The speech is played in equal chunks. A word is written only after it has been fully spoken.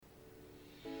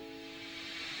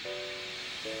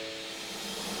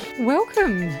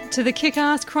Welcome to the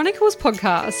Kick-Ass Chronicles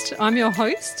podcast. I'm your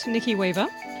host, Nikki Weaver.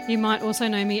 You might also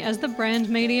know me as the brand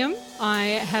medium. I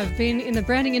have been in the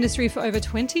branding industry for over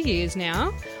 20 years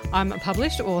now. I'm a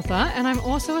published author and I'm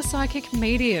also a psychic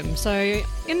medium. So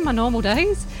in my normal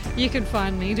days, you can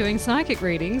find me doing psychic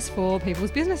readings for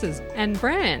people's businesses and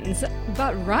brands.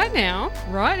 But right now,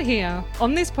 right here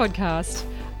on this podcast,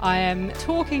 I am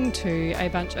talking to a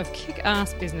bunch of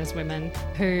kick-ass businesswomen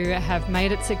who have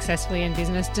made it successfully in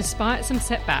business despite some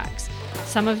setbacks.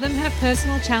 Some of them have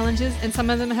personal challenges and some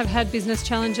of them have had business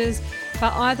challenges,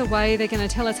 but either way, they're going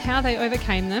to tell us how they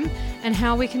overcame them and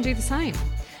how we can do the same.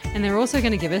 And they're also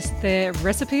going to give us their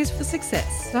recipes for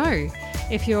success. So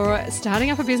if you're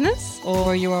starting up a business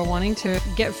or you are wanting to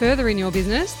get further in your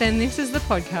business, then this is the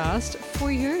podcast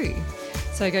for you.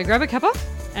 So go grab a cuppa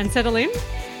and settle in.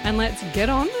 And let's get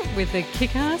on with the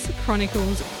Kick-Ass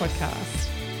Chronicles podcast.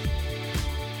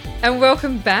 And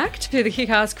welcome back to the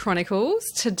Kick-Ass Chronicles.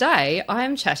 Today I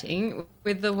am chatting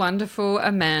with the wonderful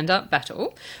Amanda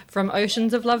Battle from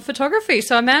Oceans of Love Photography.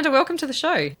 So Amanda, welcome to the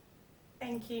show.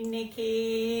 Thank you,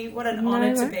 Nikki. What an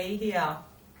honour to be here.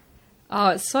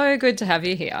 Oh, it's so good to have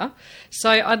you here. So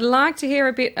I'd like to hear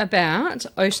a bit about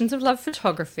Oceans of Love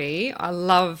Photography. I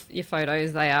love your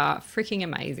photos. They are freaking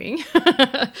amazing.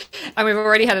 And we've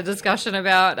already had a discussion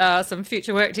about some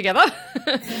future work together.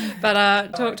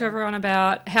 But talk to everyone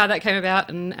about how that came about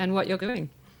and what you're doing.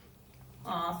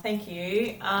 Oh, thank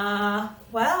you.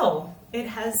 Well, it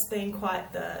has been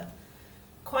quite the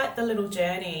little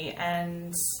journey,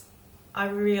 and I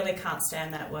really can't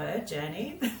stand that word,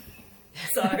 journey.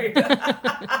 So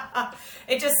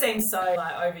it just seems so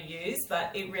overused,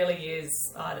 but it really is.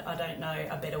 I don't know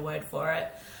a better word for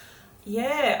it.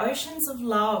 Yeah, Oceans of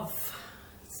Love.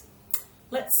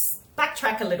 Let's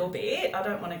backtrack a little bit. I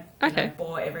don't want to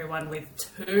bore everyone with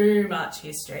too much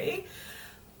history,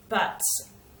 but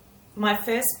my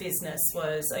first business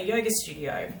was a yoga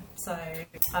studio. So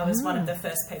I was one of the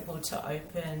first people to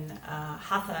open a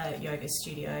Hatha yoga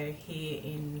studio here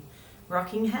in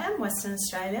Rockingham, Western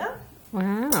Australia.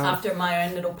 Wow. After my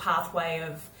own little pathway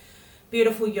of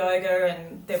beautiful yoga,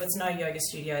 and there was no yoga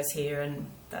studios here and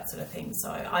that sort of thing.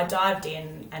 So I dived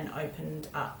in and opened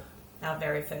up our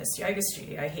very first yoga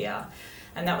studio here.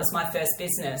 And that was my first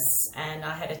business. And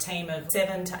I had a team of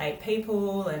 7 to 8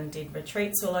 people and did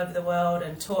retreats all over the world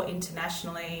and taught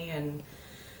internationally and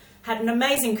had an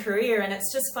amazing career. And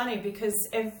it's just funny because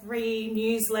every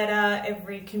newsletter,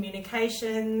 every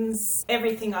communications,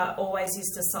 everything I always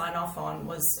used to sign off on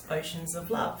was Oceans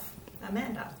of Love,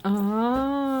 Amanda.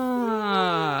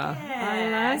 Ah, yeah.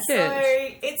 I like it. So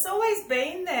it's always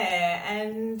been there,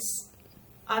 and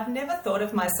I've never thought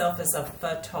of myself as a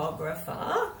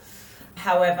photographer.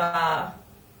 However,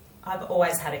 I've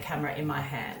always had a camera in my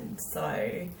hand.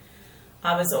 So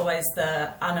I was always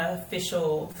the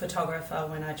unofficial photographer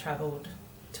when I travelled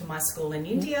to my school in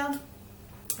India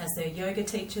as their yoga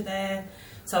teacher there.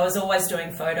 So I was always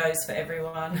doing photos for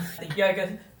everyone. The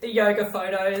yoga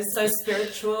photos, so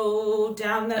spiritual,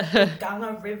 down the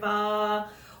Ganga River,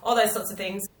 all those sorts of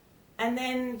things. And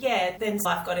then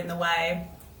life got in the way.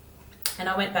 And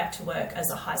I went back to work as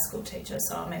a high school teacher.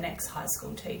 So I'm an ex-high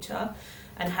school teacher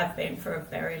and have been for a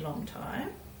very long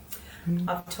time.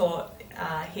 I've taught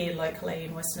here locally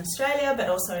in Western Australia, but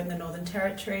also in the Northern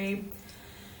Territory.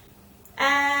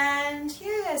 And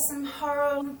some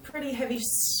horror, pretty heavy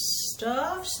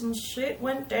stuff, some shit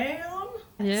went down.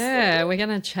 Yeah, we're going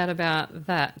to chat about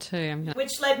that too.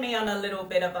 Which led me on a little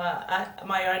bit of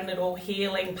my own little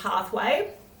healing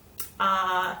pathway.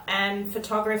 And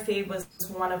photography was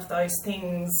one of those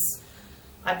things.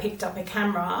 I picked up a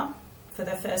camera for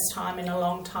the first time in a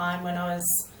long time when I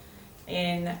was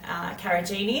in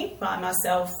Karajini by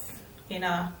myself in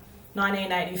a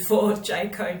 1984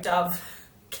 Jayco Dove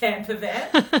camper van.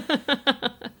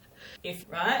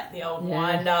 The old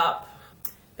wind up.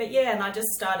 But and I just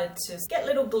started to get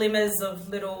little glimmers of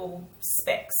little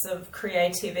specks of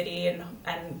creativity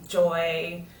and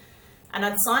joy. And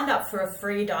I'd signed up for a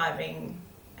free diving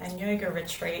and yoga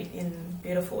retreat in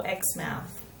beautiful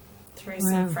Exmouth through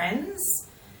some friends.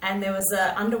 And there was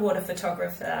an underwater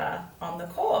photographer on the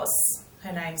course.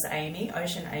 Her name's Amy,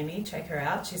 Ocean Amy. Check her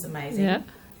out. She's amazing. Yeah.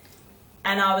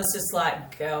 And I was just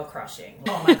like girl crushing.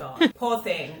 Oh my God. Poor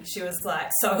thing. She was like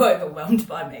so overwhelmed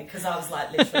by me because I was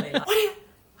like literally like,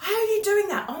 how are you doing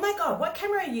that? Oh my God, what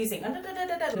camera are you using?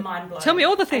 Mind blown. Tell me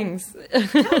all the things. Tell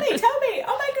me.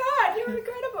 Oh my God, you're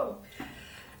incredible.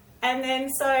 And then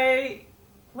so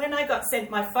when I got sent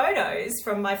my photos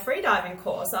from my freediving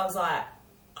course, I was like,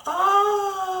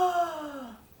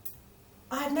 oh,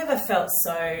 I'd never felt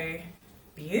so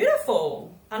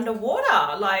beautiful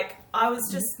underwater. Like, I was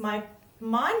just, my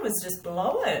mind was just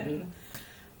blown.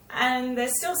 And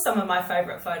there's still some of my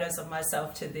favourite photos of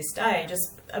myself to this day,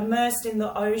 just immersed in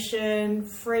the ocean,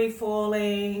 free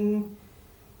falling,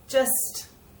 just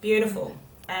beautiful.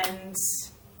 And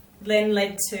then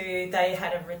led to, they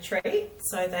had a retreat,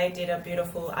 so they did a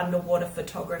beautiful underwater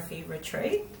photography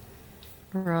retreat.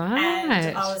 Right.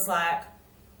 And I was like,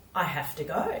 I have to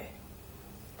go.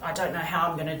 I don't know how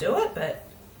I'm going to do it, but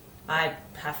I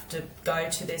have to go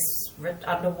to this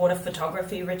underwater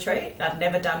photography retreat. I'd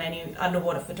never done any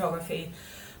underwater photography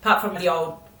apart from the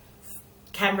old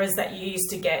cameras that you used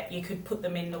to get. You could put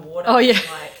them in the water. Oh, yeah.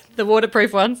 Like, the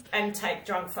waterproof ones. and take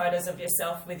drunk photos of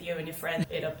yourself with you and your friend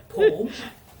in a pool.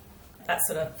 That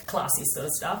sort of classy sort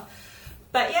of stuff.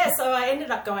 But yeah, so I ended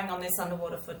up going on this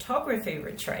underwater photography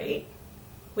retreat,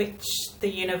 which the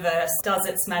universe does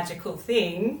its magical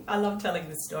thing. I love telling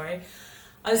this story.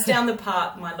 I was down the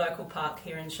park, my local park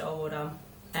here in Shoalwater,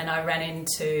 and I ran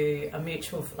into a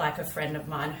mutual, like a friend of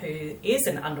mine who is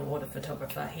an underwater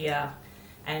photographer here,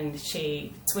 and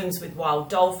she swims with wild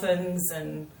dolphins.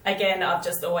 And again, I've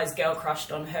just always girl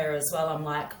crushed on her as well. I'm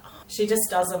like, oh, she just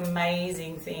does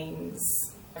amazing things.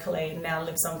 Colleen now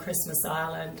lives on Christmas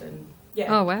Island, and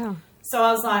yeah. Oh, wow. So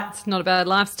I was like, It's not a bad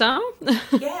lifestyle.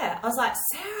 yeah, I was like,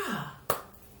 Sarah,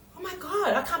 oh my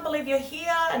God, I can't believe you're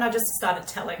here. And I just started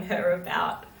telling her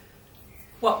about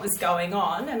what was going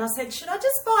on. And I said, should I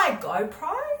just buy a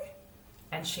GoPro?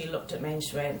 And she looked at me and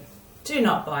she went, do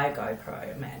not buy a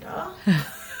GoPro, Amanda.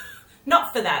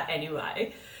 Not for that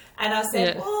anyway. And I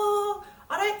said, Yeah. well,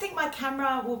 I don't think my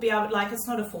camera will be able, like, it's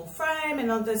not a full frame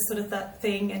and all this sort of that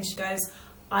thing. And she goes,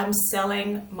 I'm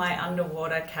selling my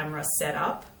underwater camera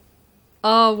setup.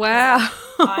 Oh, wow.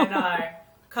 I know,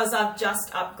 because I've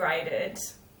just upgraded.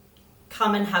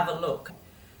 Come and have a look.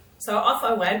 So off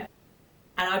I went,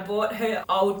 and I bought her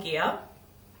old gear,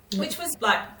 which was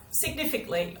like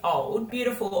significantly old.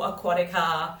 Beautiful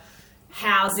Aquatica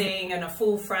housing and a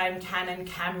full frame Canon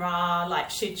camera. Like,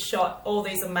 she'd shot all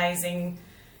these amazing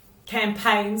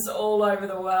campaigns all over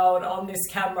the world on this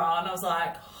camera, and I was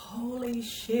like, holy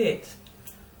shit.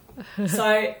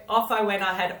 So off I went.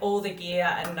 I had all the gear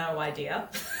and no idea.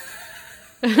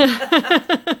 You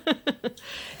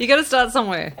got to start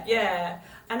somewhere. Yeah.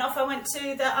 And off I went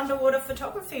to the underwater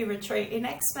photography retreat in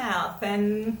Exmouth,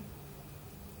 and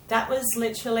that was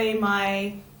literally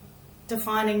my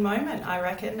defining moment, I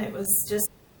reckon. It was just,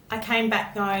 I came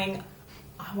back going,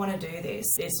 I want to do this.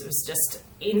 This was just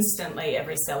instantly,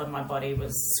 every cell in my body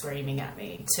was screaming at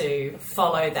me to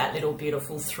follow that little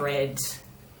beautiful thread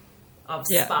of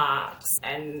sparks,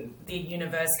 and the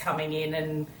universe coming in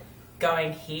and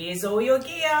going, here's all your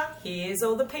gear, here's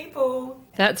all the people.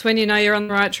 That's when you know you're on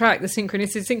the right track. The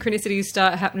synchronicities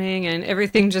start happening and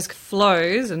everything just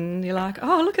flows, and you're like,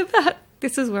 oh, look at that.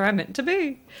 This is where I'm meant to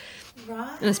be.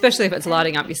 Right. And especially if it's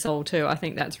lighting up your soul too. I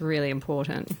think that's really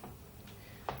important.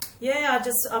 Yeah,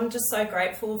 I'm just so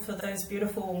grateful for those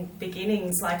beautiful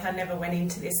beginnings. Like, I never went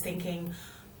into this thinking,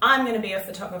 I'm going to be a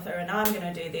photographer and I'm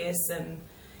going to do this. And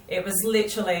it was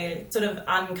literally sort of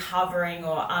uncovering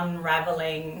or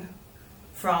unraveling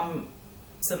from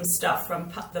some stuff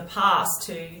from the past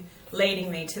to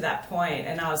leading me to that point.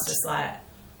 And I was just like,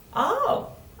 oh,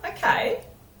 okay.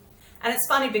 And it's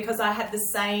funny because I had the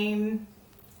same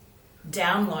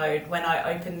download when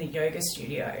I opened the yoga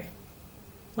studio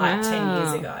like 10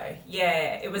 years ago.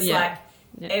 Yeah, it was like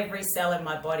every cell in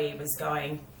my body was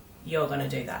going, you're going to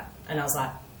do that. And I was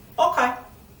like, okay.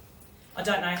 I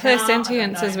don't know how.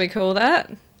 Clairsentience, as we call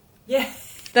that. Yeah.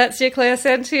 That's your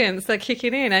clairsentience. They're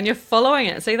kicking in and you're following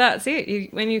it. See, that's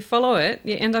it. When you follow it,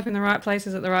 you end up in the right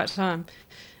places at the right time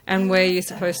and where you're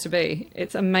supposed to be.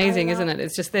 It's amazing, isn't it?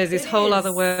 It's just there's this whole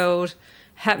other world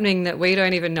happening that we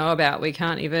don't even know about. We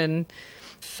can't even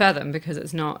fathom because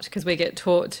it's not. Because we get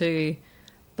taught to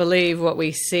believe what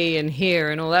we see and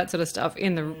hear and all that sort of stuff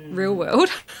in the real world.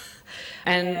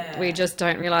 And we just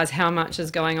don't realise how much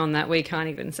is going on that we can't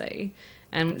even see.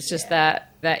 And it's just that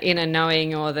inner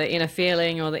knowing or the inner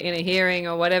feeling or the inner hearing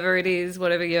or whatever it is,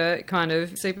 whatever your kind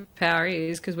of superpower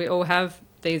is, because we all have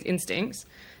these instincts.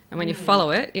 And when you follow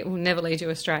it, it will never lead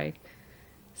you astray.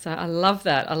 So I love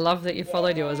that. I love that you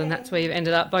followed yours, and that's where you've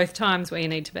ended up both times where you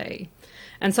need to be.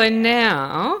 And so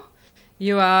now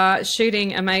you are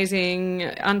shooting amazing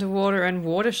underwater and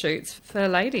water shoots for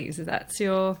ladies. That's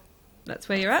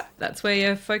where you're at? That's where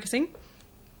you're focusing?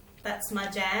 That's my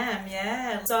jam,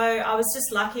 yeah. So I was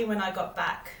just lucky when I got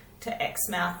back to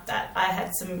Exmouth that I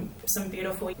had some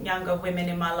beautiful younger women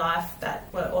in my life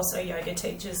that were also yoga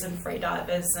teachers and free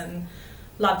divers and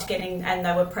loved and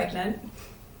they were pregnant.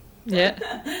 Yeah.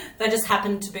 They just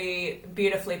happened to be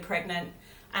beautifully pregnant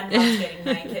and loved getting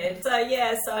naked. So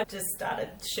yeah, so I just started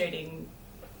shooting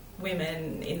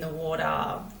women in the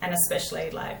water, and especially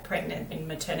like pregnant in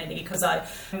maternity, because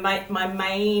my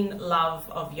main love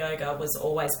of yoga was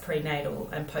always prenatal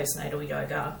and postnatal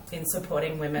yoga in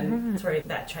supporting women through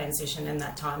that transition and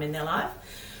that time in their life.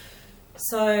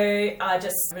 So I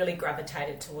just really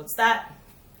gravitated towards that,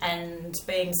 and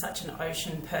being such an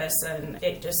ocean person,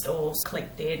 it just all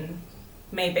clicked in,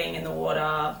 me being in the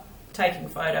water, taking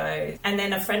photos. And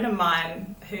then a friend of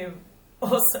mine who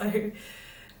also,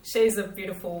 she's a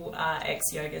beautiful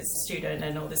ex-yoga student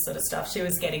and all this sort of stuff. She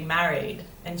was getting married,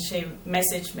 and she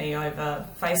messaged me over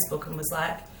Facebook and was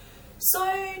like, so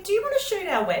do you want to shoot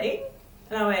our wedding?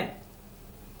 And I went,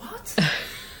 what?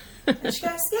 And she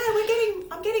goes, yeah,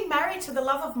 I'm getting married to the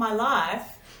love of my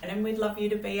life, and we'd love you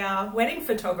to be our wedding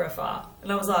photographer.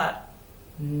 And I was like,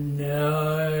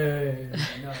 no.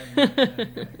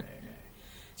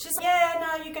 She's like,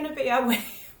 yeah, no, you're going to be our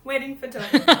wedding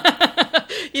photographer.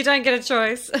 You don't get a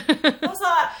choice. I was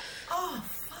like, oh,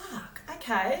 fuck,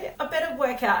 okay, I better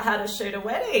work out how to shoot a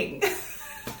wedding.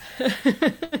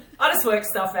 I just work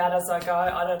stuff out as I go.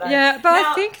 I don't know. Yeah, but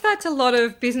I think that's a lot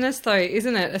of business though,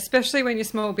 isn't it? Especially when you're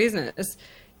small business.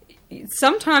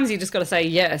 Sometimes you just got to say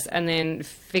yes and then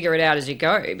figure it out as you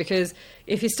go, because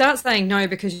if you start saying no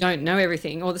because you don't know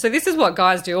everything, so this is what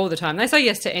guys do all the time. They say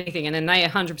yes to anything and then they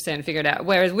 100% figure it out.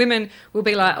 Whereas women will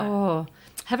be like, oh,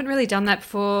 haven't really done that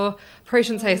before.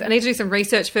 Appreciation says, I need to do some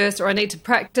research first, or I need to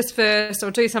practice first,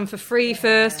 or do some for free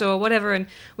first, or whatever. And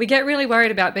we get really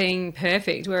worried about being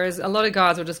perfect, whereas a lot of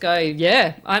guys will just go,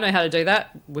 yeah, I know how to do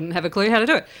that. Wouldn't have a clue how to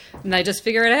do it. And they just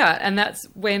figure it out. And that's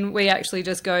when we actually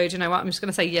just go, do you know what? I'm just going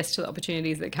to say yes to the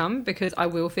opportunities that come, because I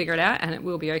will figure it out and it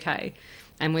will be okay.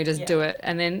 And we just do it.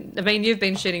 And then, I mean, you've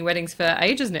been shooting weddings for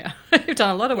ages now. You've done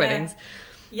a lot of weddings.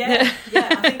 Yeah.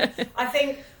 I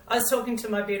think I was talking to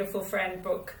my beautiful friend,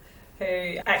 Brooke,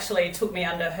 who actually took me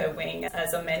under her wing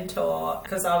as a mentor,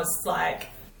 because I was like,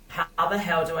 how the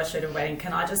hell do I shoot a wedding?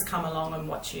 Can I just come along and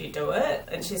watch you do it?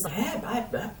 And she's like, yeah,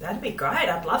 babe, that'd be great.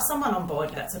 I'd love someone on board,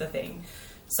 that sort of thing.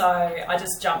 So I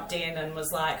just jumped in and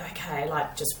was like, okay,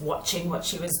 like just watching what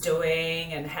she was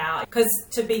doing and how, because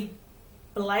to be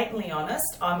blatantly honest,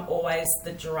 I'm always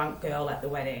the drunk girl at the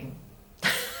wedding.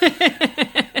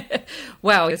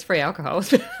 Well, it's free alcohol.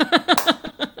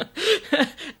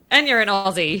 And you're an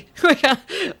Aussie.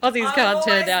 Aussies can't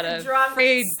turn down a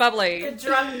free bubbly.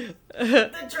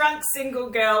 The drunk single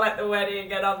girl at the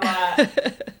wedding, and I'm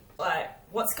like,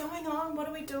 what's going on? What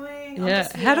are we doing?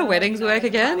 Yeah. How do weddings work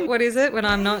again? What is it when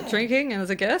I'm not drinking as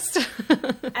a guest?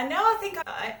 And now I think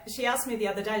she asked me the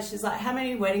other day, she's like, how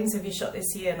many weddings have you shot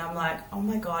this year? And I'm like, oh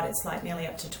my God, it's like nearly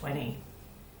up to 20.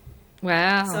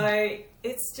 Wow. So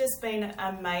it's just been an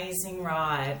amazing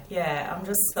ride. Yeah, I'm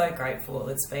just so grateful.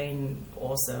 It's been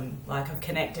awesome. Like I've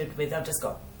just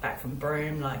got back from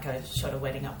Broome. Like I shot a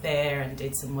wedding up there and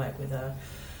did some work with a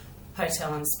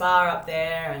hotel and spa up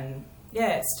there. And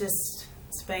yeah,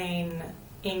 it's been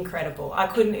incredible. I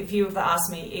couldn't, if you have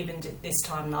asked me even this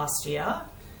time last year,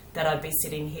 that I'd be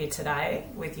sitting here today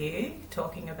with you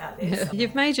talking about this.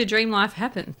 You've made your dream life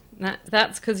happen.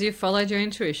 That's because you've followed your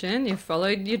intuition, you've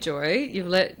followed your joy, you've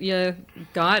let your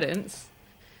guidance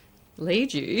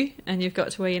lead you, and you've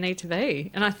got to where you need to be.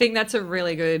 And I think that's a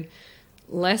really good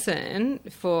lesson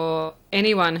for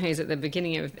anyone who's at the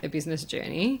beginning of a business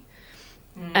journey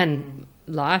and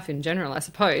life in general, I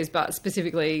suppose, but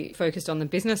specifically focused on the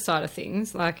business side of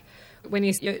things. Like when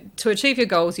to achieve your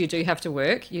goals, you do have to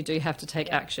work, you do have to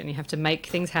take action, you have to make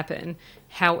things happen.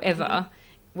 However,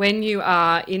 when you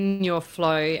are in your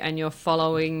flow and you're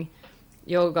following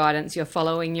your guidance, you're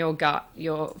following your gut,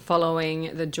 you're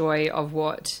following the joy of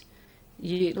what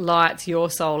lights your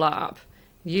soul up,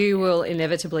 you will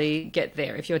inevitably get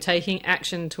there. If you're taking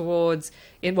action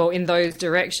in those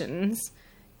directions,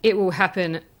 it will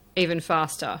happen even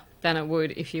faster than it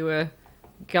would if you were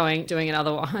doing it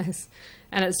otherwise.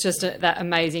 And it's just that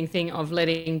amazing thing of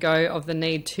letting go of the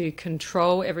need to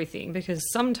control everything, because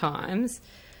sometimes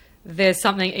there's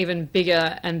something even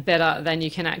bigger and better than you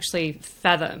can actually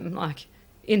fathom, like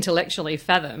intellectually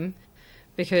fathom,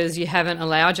 because you haven't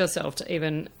allowed yourself to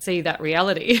even see that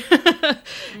reality.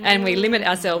 And we limit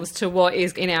ourselves to what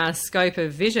is in our scope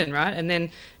of vision, right? And then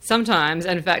sometimes,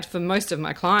 in fact, for most of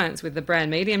my clients with the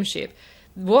brand mediumship,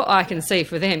 what I can see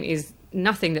for them is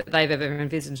nothing that they've ever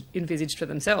envisaged for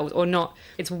themselves, or not.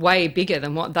 It's way bigger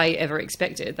than what they ever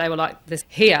expected. They were like,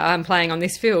 I'm playing on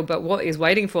this field, but what is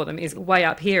waiting for them is way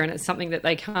up here, and it's something that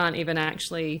they can't even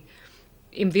actually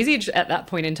envisage at that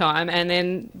point in time. And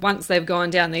then once they've gone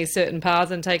down these certain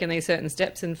paths and taken these certain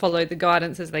steps and followed the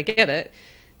guidance as they get it,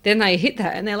 then they hit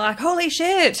that and they're like, holy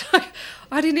shit,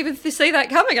 I didn't even see that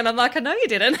coming. And I'm like, I know you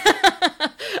didn't.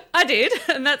 I did.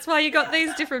 And that's why you got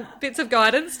these different bits of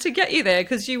guidance to get you there,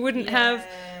 because you wouldn't have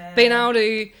been able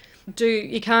to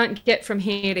you can't get from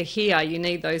here to here. You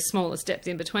need those smaller steps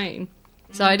in between.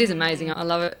 So it is amazing. I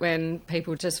love it when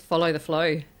people just follow the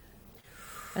flow.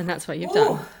 And that's what you've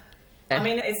done. I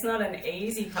mean, it's not an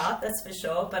easy path, that's for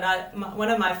sure. But one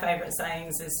of my favourite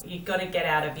sayings is you've got to get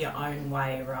out of your own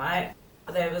way, right?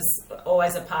 There was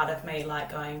always a part of me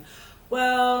like going,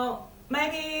 well,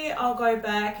 maybe I'll go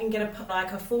back and get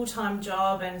a full-time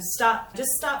job and start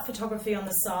photography on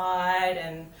the side,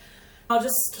 and I'll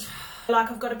just,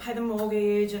 I've got to pay the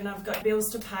mortgage and I've got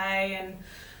bills to pay, and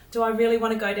do I really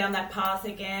want to go down that path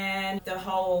again?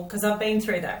 Because I've been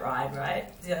through that ride, right?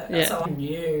 Yeah. So I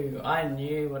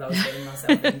knew what I was getting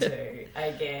myself into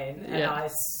again, and I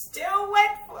still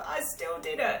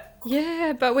did it.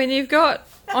 Yeah, but when you've got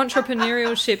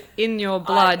entrepreneurship in your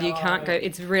blood, you can't go.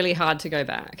 It's really hard to go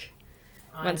back.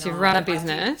 Once you've run a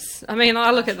business. I mean,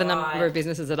 I look at the number of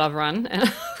businesses that I've run,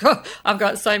 and I've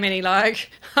got so many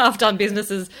half-done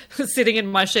businesses sitting in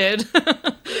my shed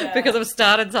because I've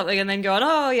started something and then gone,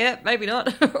 oh, yeah, maybe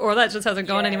not, or that just hasn't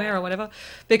gone anywhere or whatever.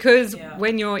 Because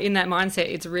when you're in that mindset,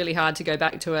 it's really hard to go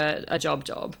back to a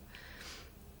job.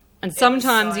 And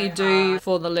sometimes you do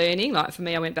for the learning. Like for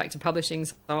me, I went back to publishing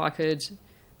so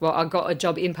I got a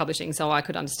job in publishing so I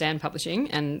could understand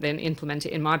publishing and then implement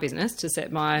it in my business to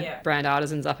set my Brand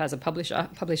Artisans up as a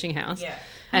publishing house. Yeah.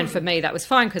 And for me, that was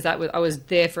fine because I was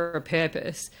there for a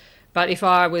purpose. But if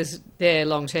I was there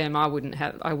long term, I wouldn't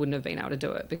have been able to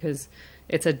do it, because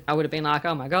I would have been like,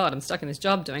 oh my God, I'm stuck in this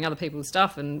job doing other people's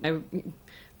stuff and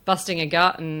busting a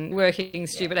gut and working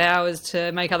stupid hours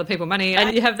to make other people money.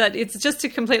 And you have that, it's just a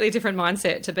completely different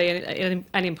mindset to be an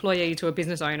employee to a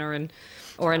business owner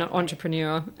or an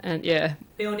entrepreneur. And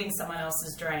building someone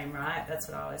else's dream, right? That's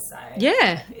what I always say.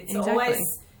 Yeah, it's always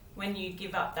when you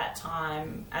give up that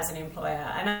time as an employer.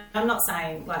 And I'm not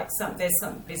saying there's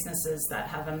some businesses that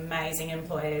have amazing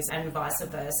employees and vice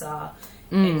versa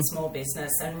in small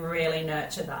business and really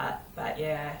nurture that. But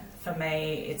for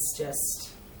me,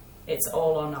 it's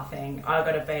all or nothing. I've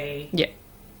got to be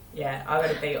I've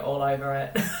got to be all over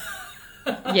it.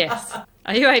 Yes.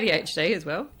 Are you ADHD as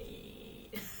well?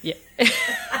 Yeah.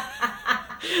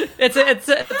 It's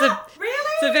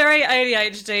a very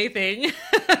ADHD thing.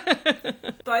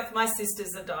 Both my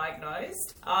sisters are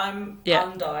diagnosed. I'm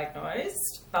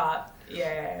undiagnosed, but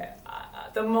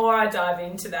the more I dive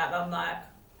into that, I'm like,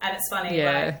 and it's funny,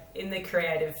 in the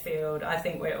creative field, I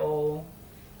think we're all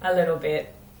a little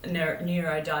bit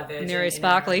neurodivergent,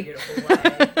 neurosparkly, in a beautiful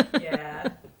way. Yeah.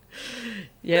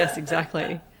 Yes,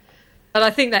 exactly. But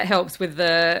I think that helps with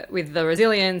the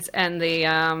resilience and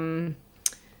the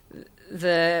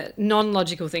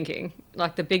non-logical thinking,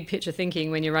 like the big picture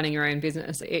thinking when you're running your own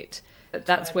business.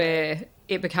 That's where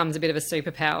it becomes a bit of a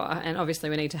superpower. And obviously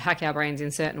we need to hack our brains in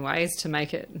certain ways to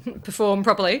make it perform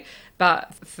properly.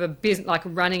 But for business, like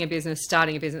running a business,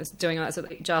 starting a business, doing all that sort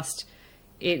of thing,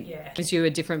 it gives you a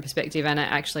different perspective and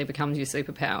it actually becomes your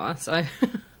superpower. So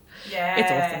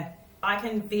it's awesome. I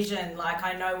can vision,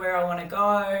 I know where I want to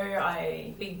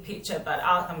go, big picture, but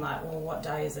I'm like, well, what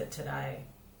day is it today?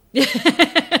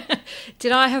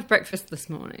 Did I have breakfast this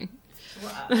morning?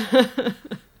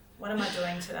 What am I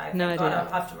doing today? No idea.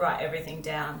 I have to write everything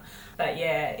down. But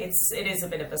it is a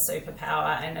bit of a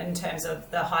superpower, and in terms of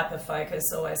the hyper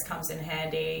focus always comes in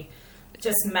handy.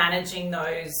 Just managing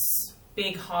those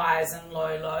big highs and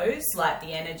low lows, like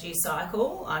the energy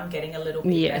cycle, I'm getting a little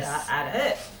bit better at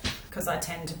it, because I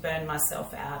tend to burn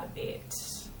myself out a bit.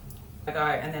 I go,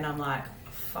 and then I'm like,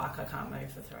 fuck, I can't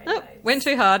move for 3 days. Went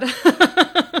too hard.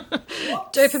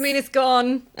 Dopamine is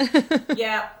gone.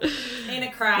 In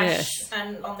a crash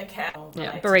and on the couch.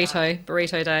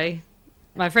 Burrito day.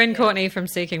 My friend Courtney from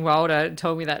Seeking Wilder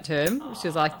told me that term. She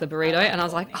was like, the burrito. And I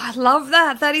was like, I love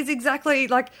that. That is exactly,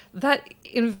 that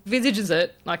envisages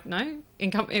it.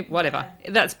 Whatever.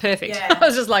 That's perfect. I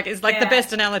was just like, it's the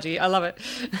best analogy. I love it.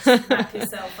 Wrap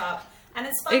yourself up. And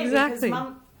it's funny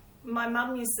because my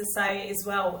mum used to say as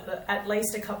well, at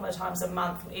least a couple of times a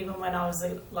month, even when I was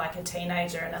a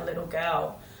teenager and a little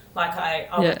girl, I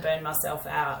would burn myself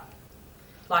out.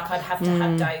 I'd have to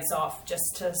have days off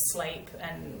just to sleep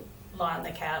and lie on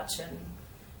the couch, and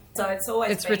so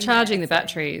it's recharging the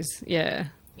batteries. Yeah,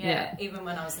 even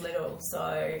when I was little,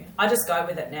 so I just go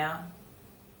with it now.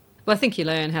 Well, I think you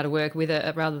learn how to work with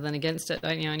it rather than against it,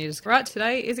 don't you? And you just right,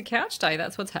 today is a couch day,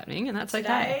 that's what's happening, and that's okay.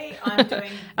 Today I'm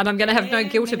doing and I'm going to have no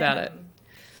guilt about it.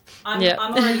 I'm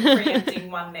already preempting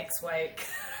one next week.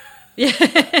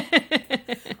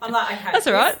 I'm like, okay, that's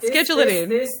all right, schedule it in.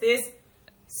 This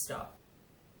stop.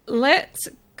 let's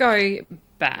go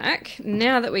back.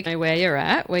 Now that we know where you're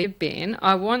at, where you've been,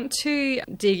 I want to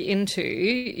dig into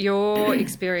your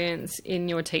experience in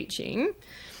your teaching.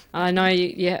 I know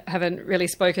you haven't really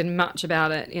spoken much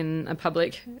about it in a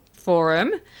public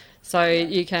forum, so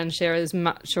you can share as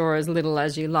much or as little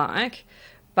as you like.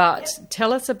 But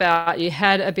tell us about, you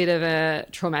had a bit of a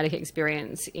traumatic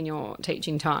experience in your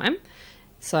teaching time.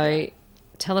 So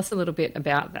tell us a little bit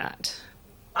about that.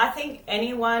 I think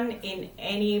anyone in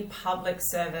any public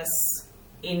service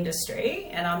industry,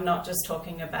 and I'm not just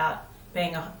talking about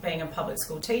being a public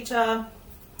school teacher,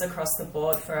 across the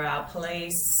board for our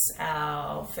police,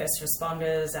 our first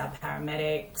responders, our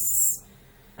paramedics,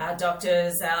 our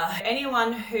doctors,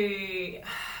 anyone who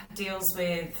deals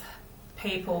with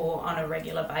people on a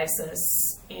regular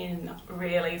basis in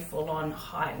really full-on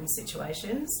heightened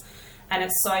situations. And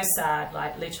it's so sad,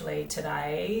 like literally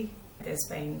today there's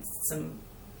been some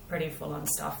pretty full-on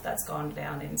stuff that's gone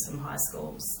down in some high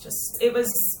schools. It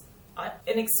was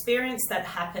an experience that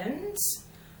happened,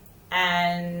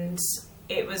 and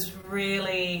it was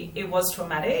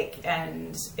traumatic,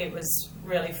 and it was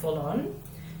really full-on.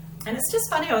 And it's just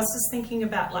funny, I was just thinking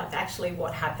about like actually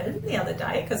what happened the other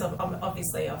day, because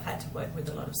obviously I've had to work with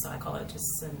a lot of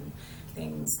psychologists and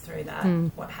things through that,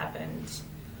 what happened.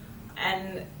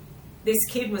 And this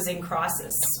kid was in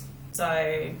crisis.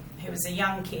 So he was a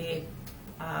young kid,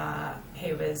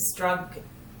 he was drug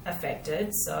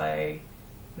affected, so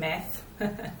meth,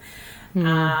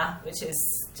 which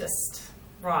is just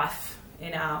rife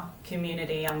in our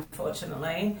community,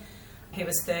 unfortunately. He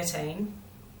was 13.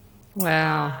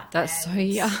 Wow, that's so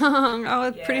young. I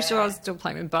was pretty sure I was still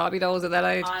playing with Barbie dolls at that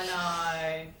age.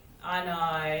 I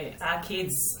know. Our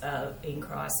kids are in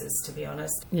crisis, to be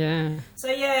honest. Yeah.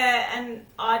 So, yeah, and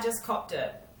I just copped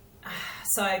it.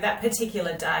 So that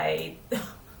particular day,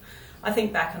 I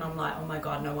think back and I'm like, oh my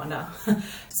God, no wonder.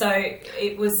 So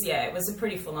it was a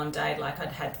pretty full-on day. Like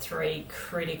I'd had 3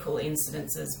 critical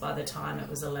incidences by the time it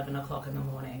was 11 o'clock in the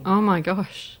morning. Oh my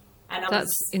gosh. And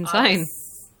that's insane.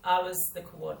 I was the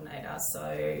coordinator, so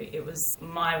it was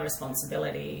my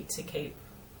responsibility to keep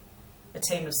a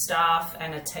team of staff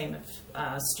and a team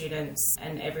of students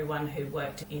and everyone who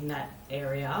worked in that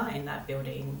area, in that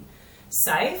building,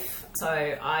 safe. So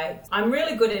I'm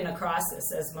really good in a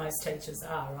crisis, as most teachers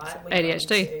are, right?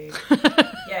 ADHD.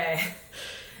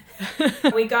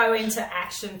 We go into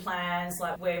action plans,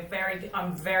 like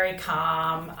I'm very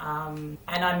calm,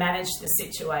 and I managed the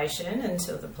situation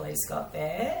until the police got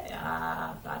there.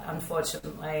 But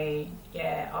unfortunately,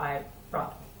 I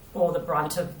bore the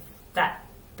brunt of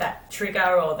that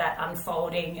trigger or that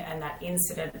unfolding and that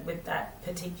incident with that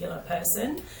particular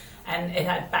person, and it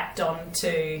had backed on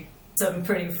to some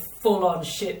pretty full-on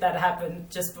shit that happened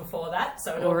just before that.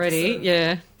 So it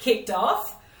already, kicked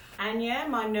off. And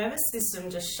my nervous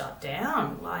system just shut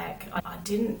down. Like I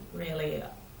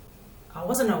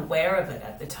wasn't aware of it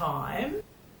at the time.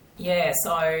 Yeah,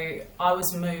 so I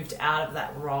was moved out of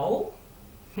that role.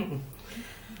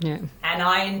 Yeah. And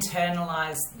I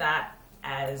internalized that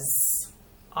as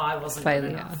I wasn't good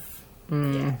enough.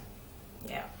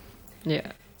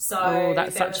 Yeah. So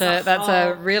that's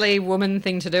a really woman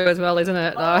thing to do as well, isn't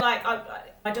it? Like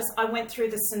I went through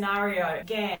the scenario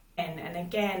again and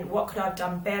again. What could I have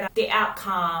done better? The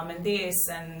outcome and this,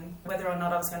 and whether or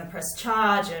not I was going to press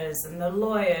charges, and the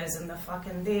lawyers and the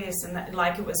fucking this and that.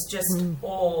 Like it was just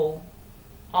all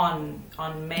on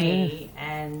me,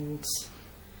 and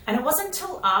it wasn't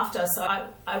until after. So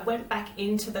I went back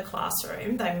into the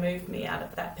classroom. They moved me out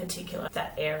of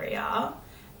that area,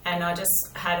 and I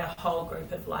just had a whole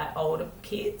group of like older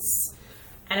kids.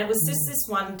 And it was just this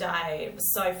one day, it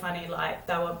was so funny, like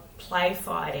they were play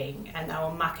fighting and they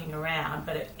were mucking around,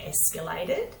 but it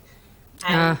escalated.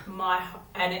 And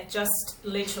it just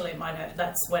literally,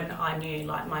 that's when I knew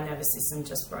like my nervous system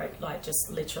just broke, like just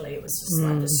literally it was just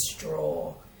like the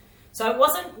straw. So it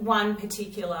wasn't one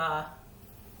particular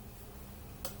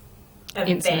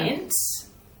event,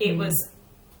 it was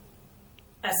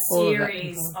a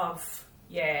series of,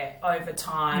 over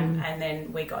time, and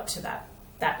then we got to that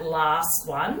last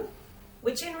one,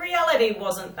 which in reality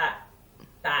wasn't that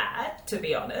bad, to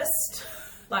be honest.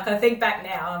 Like I think back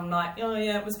now, I'm like, oh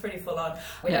yeah, it was pretty full on.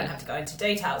 We don't have to go into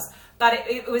details, but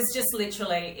it was just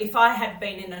literally, if I had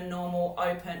been in a normal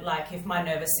open, like if my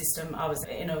nervous system, I was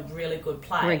in a really good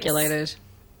place, regulated,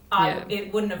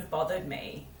 it wouldn't have bothered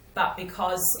me. But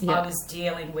because I was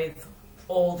dealing with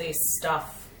all this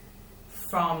stuff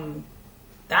from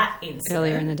that incident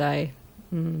earlier in the day,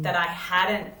 that I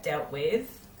hadn't dealt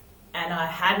with and I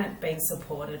hadn't been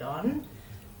supported on,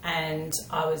 and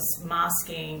I was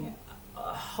masking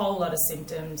a whole lot of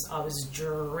symptoms. I was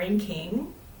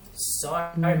drinking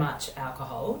so much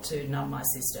alcohol to numb my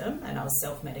system, and I was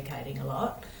self-medicating a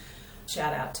lot.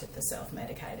 Shout out to the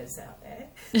self-medicators out there.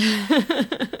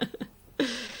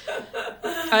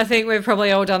 I think we've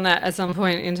probably all done that at some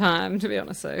point in time, to be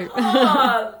honest. So.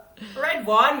 Red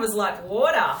wine was like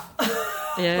water.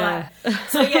 Yeah.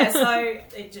 So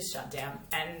it just shut down,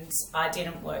 and I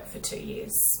didn't work for 2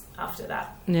 years after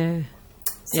that. Yeah.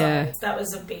 So that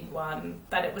was a big one,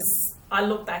 but I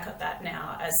look back at that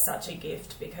now as such a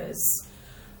gift, because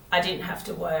I didn't have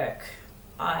to work.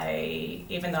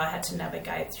 Even though I had to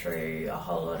navigate through a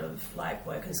whole lot of like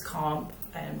workers' comp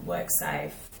and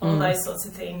WorkSafe, all those sorts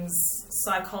of things,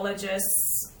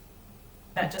 psychologists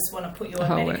that just want to put you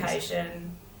on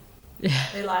medication. Yeah.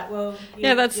 They're like, well,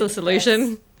 that's the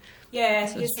solution.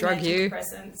 Yeah, just drug you.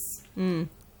 Antidepressants. And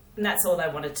that's all they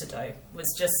wanted to do,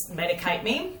 was just medicate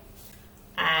me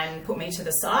and put me to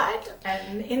the side.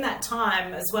 And in that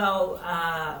time as well,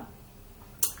 I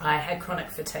had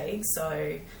chronic fatigue.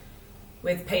 So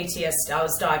with PTSD, I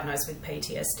was diagnosed with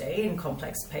PTSD and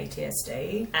complex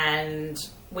PTSD. And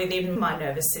within my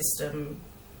nervous system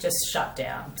just shut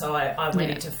down. So I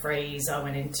went into freeze. I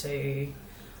went into,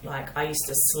 I used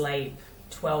to sleep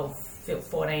 12,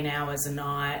 14 hours a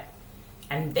night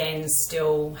and then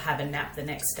still have a nap the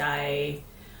next day.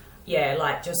 Yeah,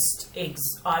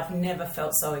 I've never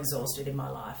felt so exhausted in my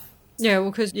life. Yeah, well,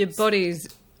 because your body's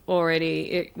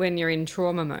already, when you're in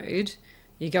trauma mode,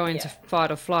 you go into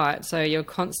fight or flight, so you're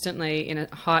constantly in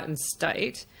a heightened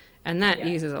state, and that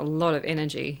uses a lot of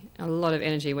energy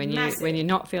when you're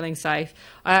not feeling safe.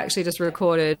 I actually just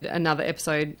recorded another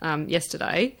episode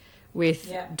yesterday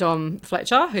with Dom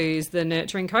Fletcher, who's the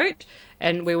nurturing coach,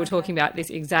 and we were talking about this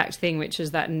exact thing, which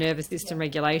is that nervous system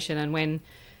regulation. And when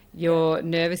your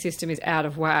nervous system is out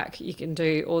of whack, you can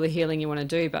do all the healing you want to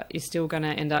do, but you're still going to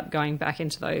end up going back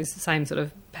into those same sort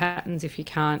of patterns if you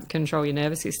can't control your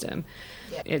nervous system.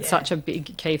 It's such a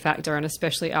big key factor, and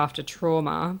especially after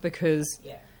trauma, because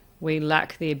we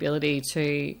lack the ability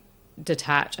to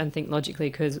detach and think logically,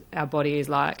 because our body is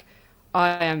like,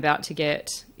 I am about to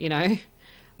get,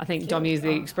 I think Dom used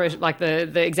the expression,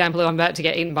 the example of I'm about to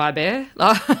get eaten by a bear,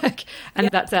 and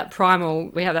that's that primal.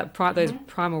 We have those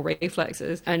primal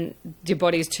reflexes, and your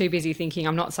body's too busy thinking,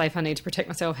 I'm not safe, I need to protect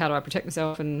myself. How do I protect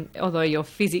myself? And although you're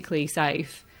physically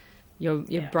safe, your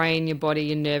brain, your body,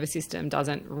 your nervous system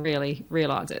doesn't really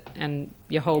realise it, and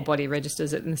your whole body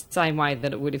registers it in the same way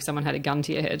that it would if someone had a gun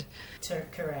to your head.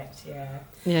 Correct, yeah.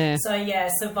 Yeah. So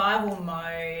survival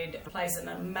mode plays an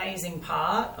amazing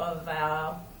part of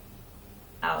our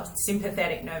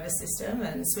sympathetic nervous system,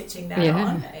 and switching that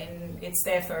on, and it's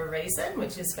there for a reason,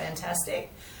 which is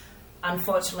fantastic.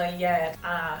 Unfortunately,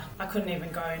 I couldn't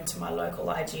even go into my local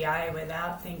IGA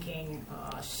without thinking,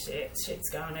 oh shit's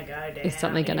going to go down. Is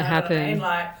something going to happen?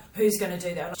 I mean? Who's going to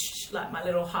do that? Like my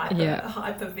little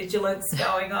hyper vigilance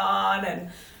going on, and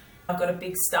I've got a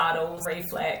big startle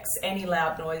reflex. Any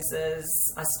loud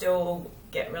noises, I still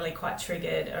get really quite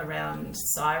triggered around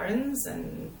sirens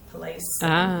and police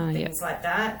and things like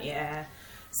that. Yeah.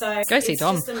 So go see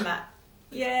Dom.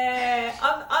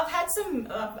 I've had some.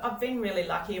 I've been really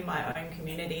lucky in my own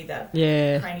community that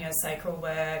craniosacral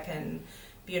work and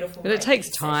beautiful. But it takes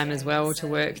time as well to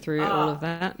work through all of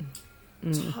that.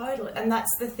 Totally, and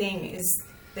that's the thing, is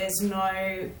there's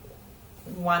no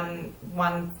one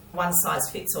size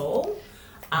fits all.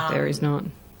 There is not.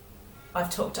 I've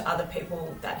talked to other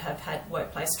people that have had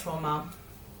workplace trauma.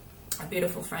 A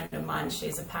beautiful friend of mine,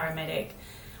 she's a paramedic,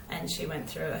 and she went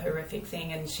through a horrific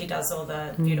thing, and she does all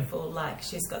the beautiful,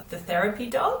 she's got the therapy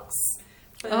dogs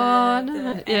for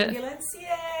the ambulance.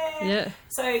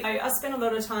 So I spent a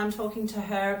lot of time talking to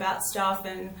her about stuff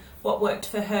and what worked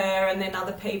for her, and then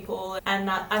other people. And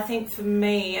I think for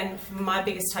me, and for my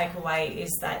biggest takeaway,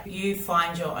 is that you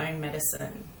find your own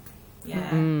medicine.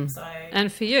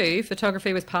 And for you,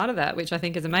 photography was part of that, which I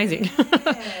think is amazing.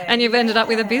 And you've ended up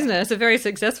with a business, a very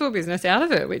successful business out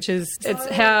of it, which is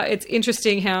it's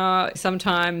interesting how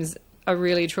sometimes a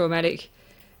really traumatic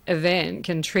event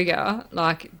can trigger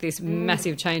this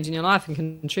massive change in your life, and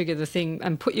can trigger the thing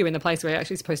and put you in the place where you're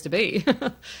actually supposed to be.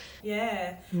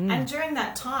 And during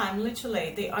that time,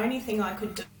 literally the only thing I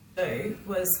could do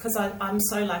was, because I'm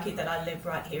so lucky that I live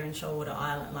right here in Shoalwater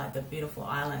Island, the beautiful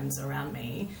islands around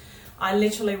me. I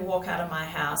literally walk out of my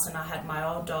house, and I had my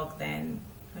old dog then,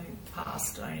 who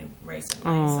passed only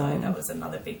recently, so that was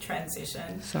another big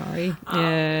transition. Sorry.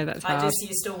 That's hard. I just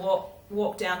used to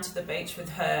walk down to the beach with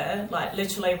her,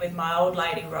 literally with my old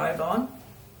lady robe on.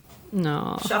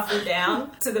 No. Shuffle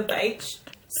down to the beach,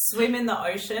 swim in the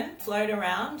ocean, float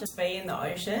around, just be in the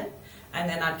ocean, and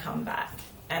then I'd come back.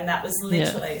 And that was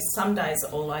literally some days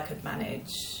all I could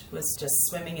manage was just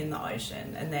swimming in the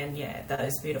ocean. And then,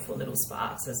 those beautiful little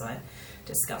sparks, as I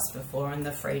discussed before, and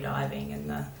the free diving and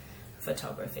the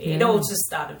photography. It all just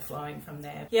started flowing from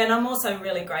there. Yeah, and I'm also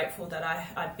really grateful that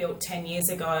I built 10 years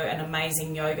ago an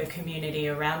amazing yoga community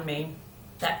around me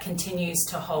that continues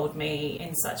to hold me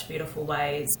in such beautiful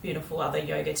ways. Beautiful other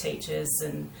yoga teachers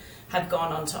and have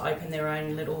gone on to open their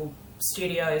own little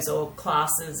studios or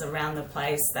classes around the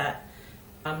place that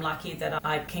I'm lucky that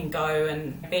I can go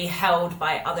and be held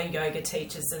by other yoga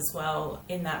teachers as well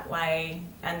in that way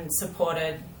and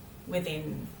supported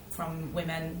within from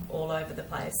women all over the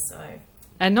place. So,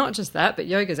 and not just that, but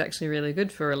yoga is actually really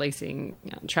good for releasing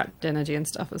trapped energy and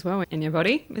stuff as well in your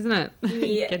body, isn't it?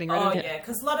 Yeah. Getting rid of it. Yeah,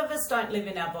 because a lot of us don't live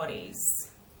in our bodies.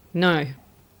 No.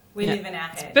 We live in our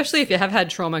heads. Especially if you have had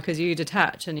trauma, because you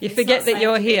detach and you forget that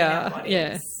you're here.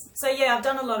 Yeah. So I've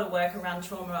done a lot of work around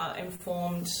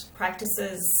trauma-informed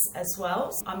practices as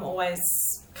well. I'm always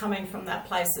coming from that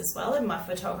place as well in my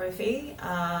photography.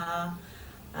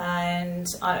 And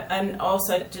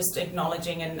also just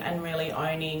acknowledging and really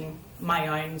owning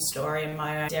my own story and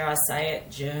my own, dare I say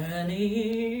it,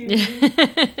 journey.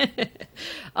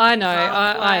 I know.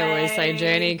 I always say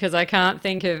journey because I can't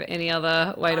think of any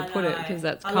other way to put it, because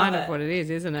that's kind of what it is,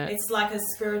 isn't it? It's like a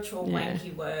spiritual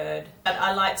wanky word. But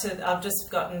I've just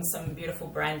gotten some beautiful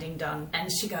branding done. And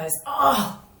she goes,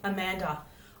 "Oh, Amanda,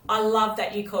 I love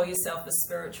that you call yourself a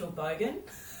spiritual bogan."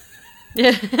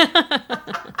 Yeah.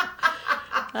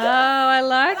 Oh, I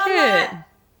like it.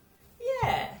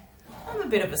 Yeah, I'm a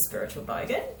bit of a spiritual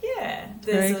bogan. Yeah,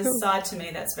 there's a side to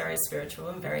me that's very spiritual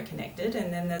and very connected,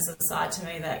 and then there's a side to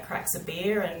me that cracks a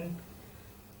beer and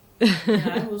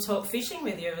we'll talk fishing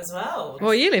with you as well.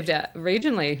 Well, you lived out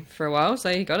regionally for a while, so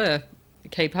you got to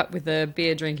keep up with the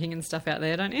beer drinking and stuff out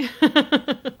there, don't you?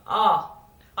 Oh,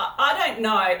 I don't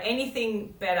know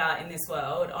anything better in this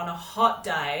world on a hot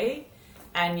day,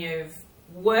 and you've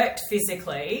worked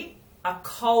physically. A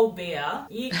cold beer,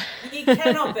 you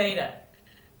cannot beat it.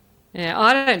 Yeah,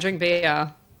 I don't drink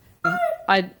beer.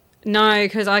 No,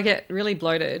 because I get really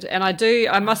bloated, and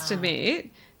I must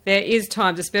admit, there is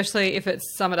times, especially if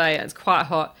it's summer day and it's quite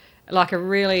hot, like a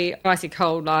really icy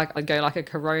cold, like I'd go like a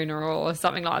Corona or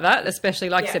something like that, especially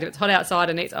like I said, if it's hot outside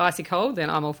and it's icy cold,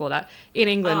 then I'm all for that. In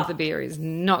England, the beer is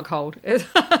not cold.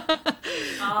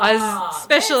 I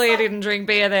especially didn't drink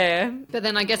beer there, but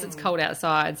then I guess it's cold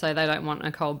outside, so they don't want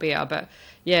a cold beer. But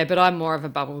I'm more of a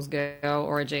Bubbles girl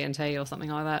or a G&T or something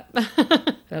like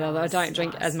that. But although I don't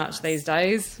drink as much these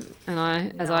days,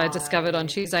 and as I discovered on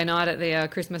Tuesday night at the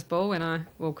Christmas ball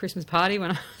Christmas party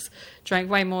when I drank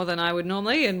way more than I would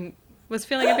normally and was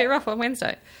feeling a bit rough on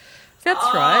Wednesday. That's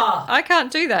right. I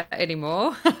can't do that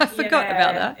anymore. I forgot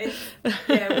about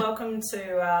that. Welcome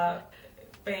to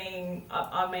being,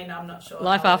 I'm not sure.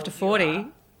 Life after 40.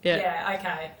 Yeah,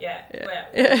 okay, yeah.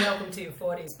 Welcome to your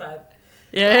 40s, but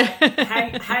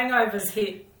hangovers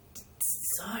hit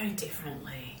so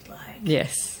differently.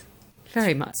 Yes,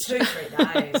 very much.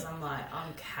 2-3 days,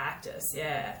 I'm cactus,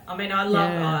 yeah. I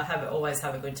love, always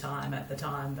have a good time at the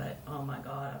time, but oh my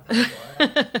God, I pay for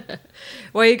it.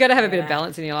 Well, you got to have a bit of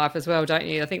balance in your life as well, don't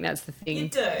you? I think that's the thing. You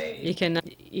do.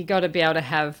 You got to be able to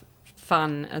have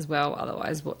fun as well.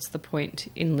 Otherwise, what's the point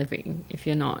in living if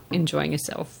you're not enjoying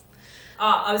yourself?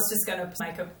 Oh, I was just going to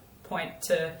make a point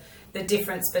to the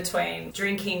difference between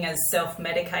drinking as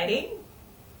self-medicating.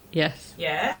 Yes.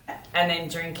 Yeah. And then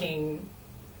drinking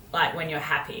like when you're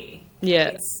happy.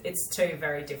 Yeah. It's two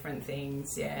very different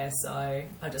things. Yeah. So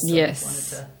I just wanted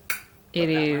to. It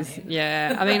is.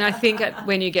 Yeah. I think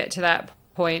when you get to that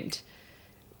point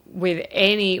with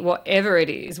whatever it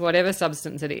is, whatever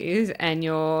substance it is, and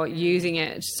you're using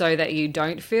it so that you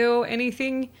don't feel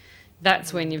anything,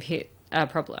 that's when you've hit a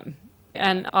problem.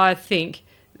 And I think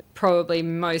probably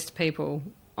most people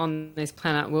on this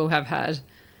planet will have had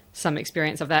some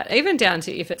experience of that, even down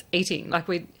to if it's eating. Like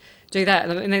we do that,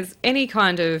 and there's any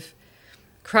kind of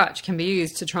crutch can be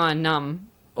used to try and numb,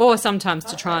 or sometimes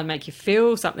to try and make you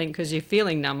feel something because you're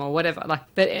feeling numb or whatever.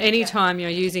 But any time you're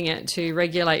using it to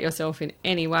regulate yourself in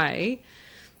any way,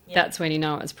 that's when you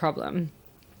know it's a problem.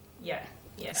 Yeah.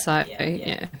 Yeah. So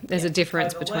there's a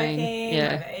difference between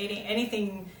overeating,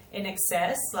 anything in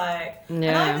excess, and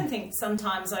I even think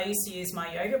sometimes I used to use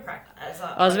my yoga practice as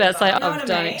I was about to say I've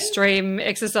done extreme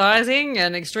exercising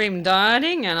and extreme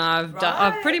dieting, and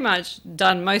I've pretty much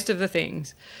done most of the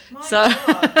things.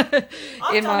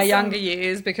 In my younger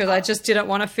years, because I just didn't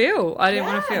want to feel. I didn't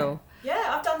want to feel.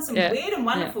 Yeah, I've done some weird and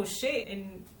wonderful shit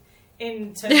in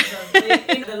terms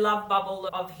of the love bubble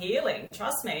of healing.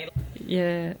 Trust me.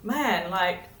 Yeah. Man,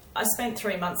 I spent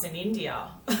 3 months in India.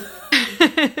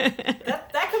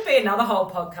 That could be another whole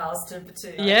podcast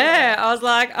to Yeah, I was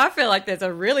like, I feel like there's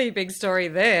a really big story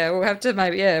there. We'll have to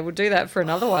we'll do that for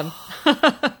another one.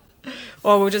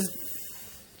 Or we'll just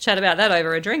chat about that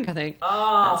over a drink, I think.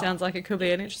 Oh, that sounds like it could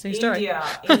be an interesting story.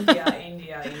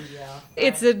 India.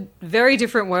 It's a very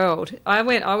different world. I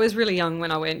was really young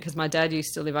when I went because my dad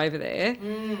used to live over there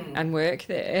and work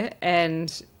there,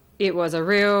 and it was a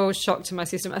real shock to my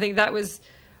system. I think that was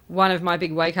one of my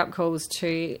big wake-up calls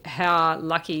to how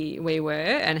lucky we were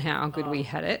and how good we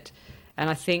had it. And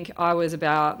I think I was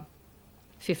about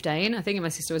 15. I think my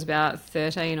sister was about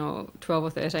 13 or 12 or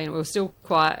 13. We were still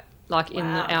quite in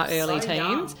our early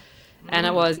teens. And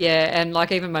it was, and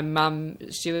like even my mum,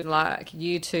 she was like,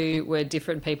 you two were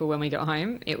different people when we got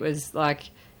home. It was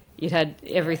like you'd had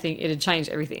everything, it had changed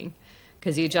everything.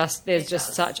 Because there's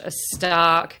just such a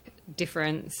stark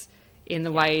difference in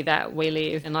the way that we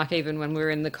live. And like even when we were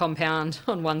in the compound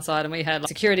on one side and we had like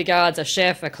security guards, a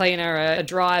chef, a cleaner, a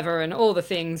driver and all the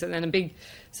things, and then a big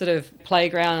sort of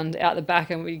playground out the back,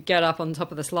 and we'd get up on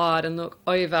top of the slide and look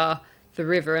over the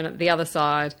river, and at the other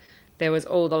side there was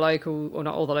all the local, or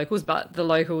not all the locals, but the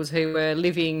locals who were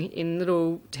living in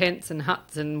little tents and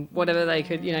huts and whatever they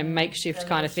could, makeshift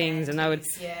kind of things. And they would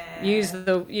use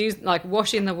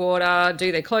wash in the water,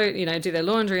 do their clothes, do their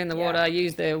laundry in the water,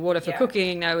 use the water for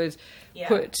cooking. They would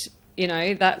put,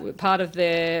 that part of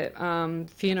their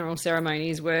funeral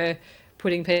ceremonies were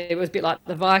putting people, it was a bit like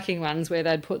the Viking ones where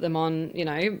they'd put them on,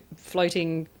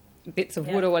 floating bits of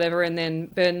wood or whatever, and then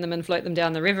burn them and float them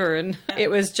down the river. And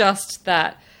it was just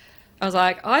that. I was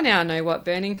like, I now know what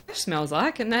burning fish smells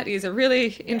like, and that is a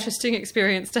really interesting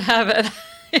experience to have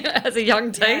as a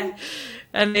young teen. Yeah.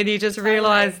 And then you just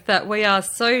realise that we are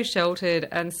so sheltered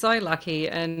and so lucky,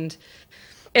 and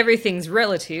everything's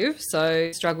relative.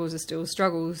 So struggles are still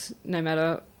struggles no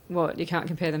matter what. You can't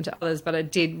compare them to others. But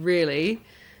it did really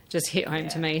just hit home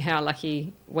to me how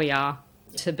lucky we are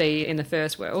to be in the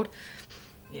first world.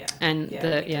 Yeah. And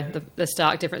the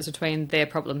stark difference between their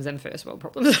problems and first world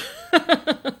problems.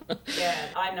 Yeah,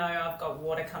 I know I've got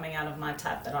water coming out of my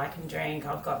tap that I can drink.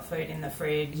 I've got food in the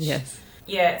fridge. Yes.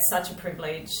 Yeah, it's such a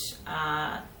privilege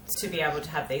to be able to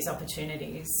have these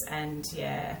opportunities. And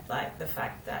like the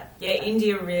fact that,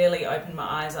 India really opened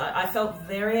my eyes. I felt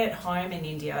very at home in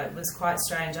India. It was quite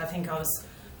strange. I think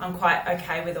I'm quite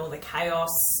okay with all the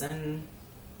chaos and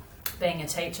being a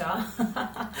teacher.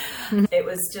 It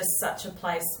was just such a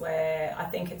place where I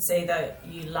think it's either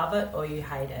you love it or you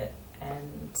hate it,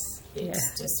 and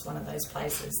it's just one of those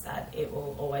places that it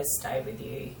will always stay with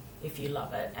you if you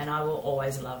love it. And I will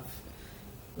always love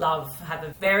have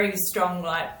a very strong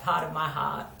part of my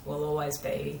heart will always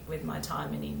be with my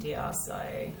time in India.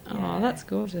 So that's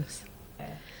gorgeous.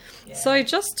 Yeah. So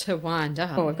just to wind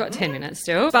up, we've got 10 minutes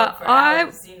still, but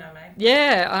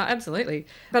absolutely.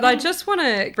 But I just want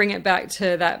to bring it back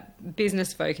to that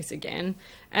business focus again.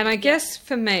 And I guess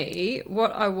for me,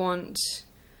 what I want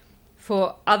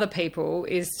for other people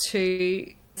is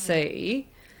to see,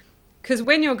 because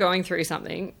when you're going through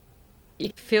something,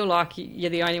 you feel like you're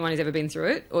the only one who's ever been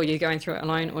through it, or you're going through it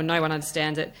alone, or no one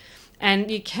understands it. And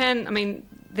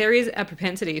there is a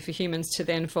propensity for humans to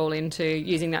then fall into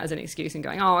using that as an excuse and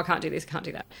going, I can't do this, can't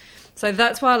do that. So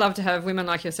that's why I love to have women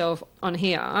like yourself on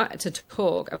here to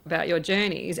talk about your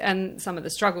journeys and some of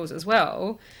the struggles as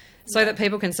well, so that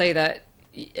people can see that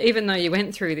even though you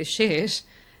went through this shit,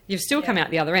 you've still come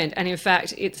out the other end. And in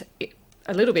fact, it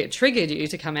a little bit triggered you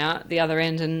to come out the other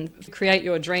end and create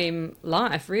your dream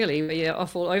life, really, where you're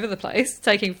off all over the place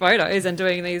taking photos and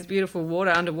doing these beautiful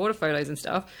underwater photos and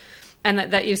stuff. And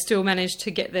that you've still managed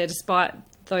to get there despite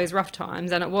those rough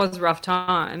times. And it was rough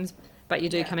times, but you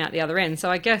do come out the other end. So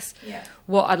I guess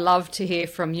what I'd love to hear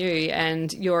from you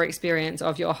and your experience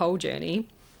of your whole journey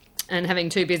and having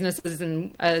two businesses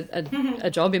and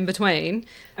a job in between,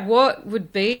 what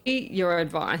would be your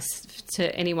advice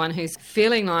to anyone who's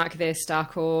feeling like they're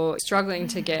stuck or struggling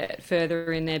to get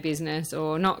further in their business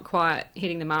or not quite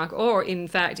hitting the mark, or in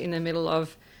fact in the middle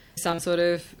of some sort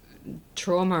of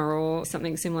trauma or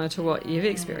something similar to what you've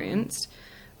experienced?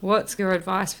 What's your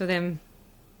advice for them,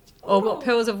 or what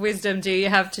pearls of wisdom do you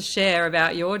have to share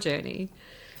about your journey?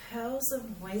 Pearls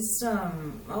of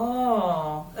wisdom.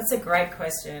 That's a great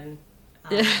question.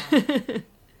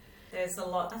 There's a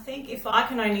lot. I think if I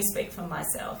can only speak for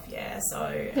myself,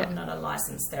 I'm not a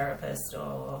licensed therapist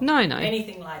or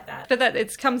anything like that. But that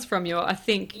it comes from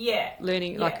learning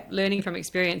from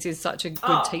experience is such a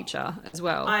good teacher as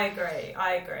well. I agree.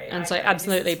 And so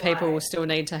absolutely people will still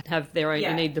need to have their own,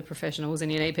 you need the professionals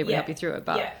and you need people to help you through it.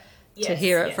 But to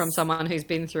hear it from someone who's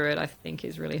been through it, I think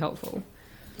is really helpful.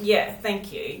 Yeah,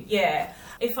 thank you. Yeah.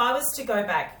 If I was to go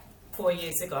back 4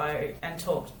 years ago and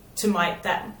talk to my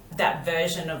that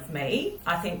version of me.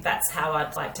 I think that's how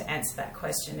I'd like to answer that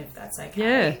question, if that's okay.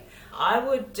 Yeah. I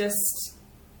would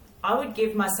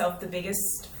give myself the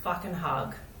biggest fucking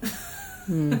hug.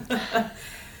 And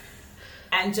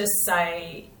just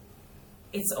say,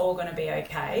 it's all going to be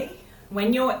okay.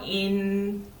 When you're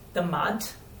in the mud,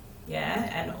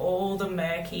 and all the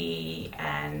murky,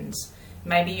 and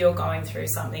maybe you're going through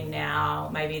something now,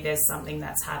 maybe there's something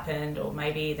that's happened, or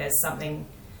maybe there's something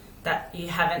that you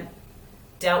haven't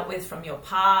dealt with from your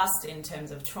past in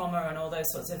terms of trauma and all those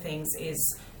sorts of things,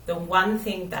 is the one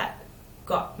thing that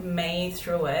got me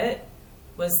through it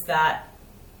was that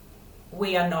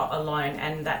we are not alone.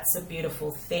 And that's a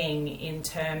beautiful thing in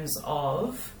terms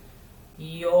of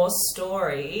your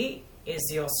story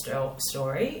is your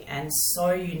story and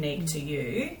so unique to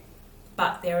you,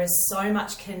 but there is so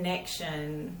much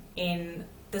connection in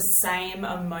the same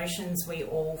emotions we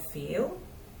all feel.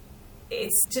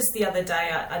 It's just the other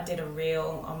day I did a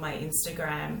reel on my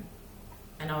Instagram,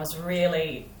 and I was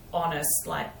really honest,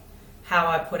 like how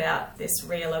I put out this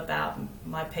reel about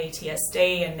my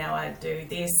PTSD, and now I do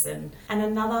this, and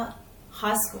another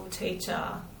high school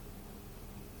teacher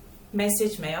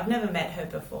messaged me. I've never met her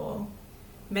before.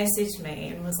 Messaged me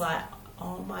and was like,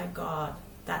 oh my God,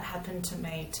 that happened to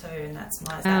me too, and that's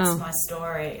my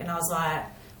story. And I was like,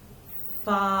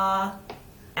 far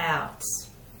out.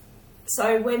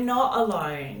 So we're not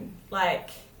alone. Like,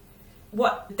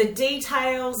 what the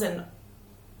details, and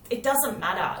it doesn't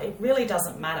matter. It really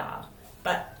doesn't matter.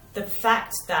 But the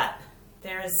fact that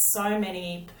there is so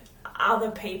many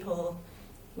other people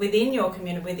within your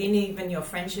community, within even your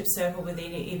friendship circle,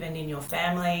 within even in your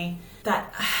family,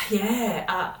 that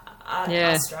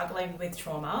are struggling with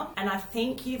trauma. And I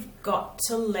think you've got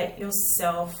to let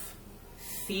yourself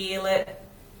feel it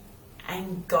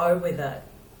and go with it.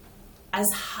 As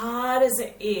hard as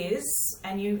it is,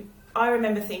 I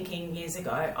remember thinking years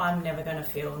ago, I'm never going to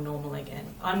feel normal again.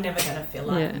 I'm never going to feel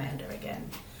like Amanda again.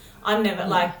 I'm never,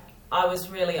 I was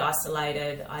really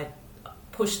isolated. I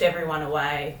pushed everyone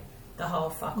away. The whole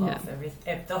fuck off,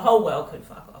 the whole world could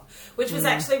fuck off, which was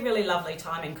actually really lovely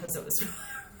timing because it was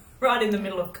right in the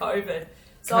middle of COVID.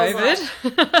 So I was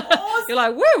like, awesome. You're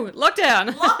like, woo,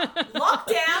 lockdown.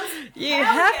 Lockdowns. You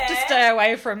have to stay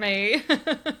away from me.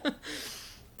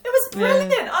 It was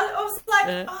brilliant. I was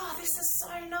like, oh, this is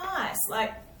so nice.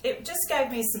 Like, it just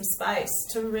gave me some space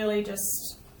to really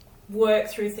just work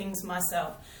through things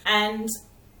myself. And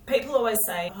people always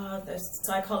say, oh, the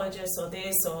psychologist or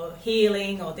this or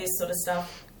healing or this sort of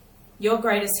stuff. Your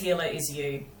greatest healer is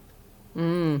you.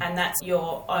 And that's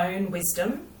your own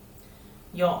wisdom,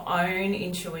 your own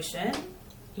intuition.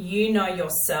 You know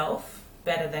yourself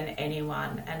better than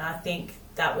anyone. And I think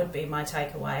that would be my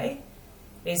takeaway,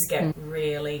 is get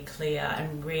really clear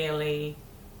and really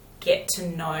get to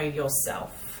know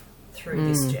yourself through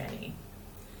this journey.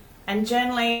 And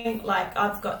journaling, like,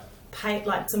 I've got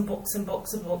some books and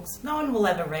books and books. No one will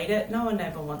ever read it. No one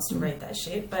ever wants to read that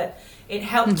shit. But it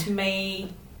helped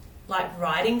me, like,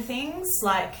 writing things,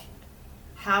 like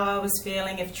how I was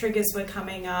feeling, if triggers were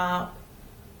coming up,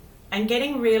 and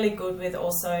getting really good with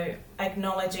also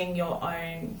acknowledging your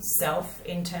own self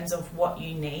in terms of what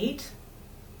you need.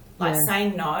 Like,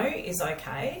 saying no is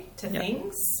okay to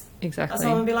things. Exactly.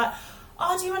 Someone will be like,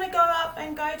 oh, do you want to go up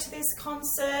and go to this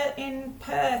concert in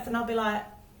Perth? And I'll be like,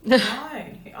 no,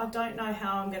 I don't know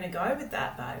how I'm going to go with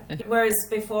that, babe. Whereas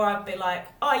before I'd be like,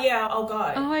 oh yeah, I'll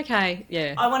go. Oh, okay.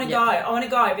 Yeah. I want to go. I want to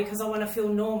go because I want to feel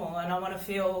normal and I want to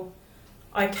feel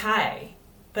okay.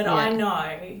 But I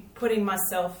know putting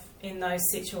myself in those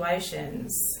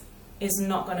situations is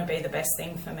not going to be the best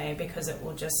thing for me, because it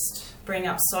will just bring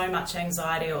up so much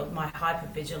anxiety or my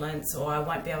hypervigilance, or I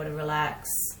won't be able to relax.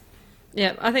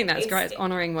 Yeah, I think that's great. It's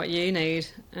honouring what you need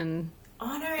and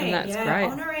that's great.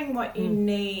 Honouring what you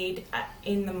need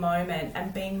in the moment,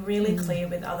 and being really clear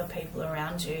with other people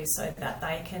around you so that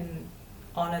they can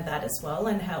honour that as well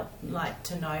and help, like,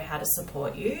 to know how to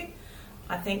support you.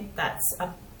 I think that's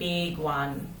a big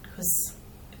one, because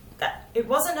it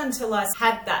wasn't until I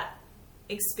had that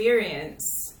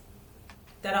experience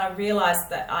that I realised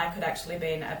that I could actually be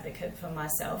an advocate for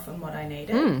myself and what I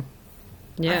needed.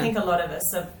 I think a lot of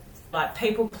us are like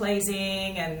people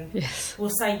pleasing, and we'll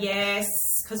say yes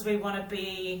because we want to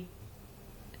be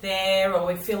there, or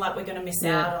we feel like we're going to miss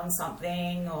out on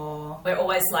something, or we're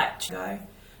always like to go.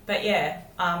 But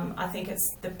I think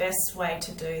it's the best way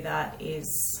to do that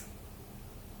is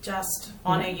just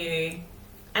honour you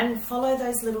and follow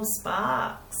those little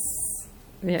sparks.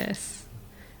 Yes.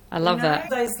 I love that.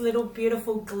 Those little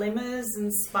beautiful glimmers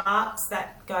and sparks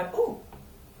that go, oh,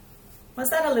 was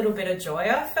that a little bit of joy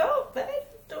I felt there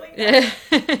doing that?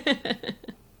 Yeah.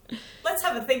 Let's have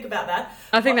have a think about that.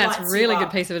 I think What that's a lights really you good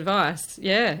up? piece of advice.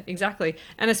 Yeah, exactly.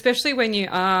 And especially when you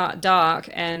are dark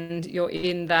and you're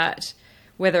in that,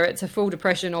 whether it's a full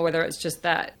depression or whether it's just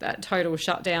that total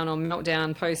shutdown or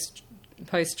meltdown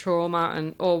post trauma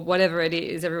and or whatever it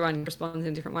is, everyone responds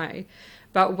in a different way.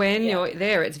 But when Yeah. you're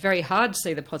there, it's very hard to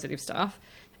see the positive stuff.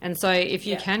 And so if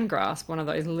you Yeah. can grasp one of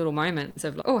those little moments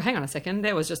of, like, oh, hang on a second,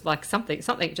 there was just like something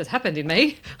just happened in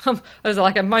me. There was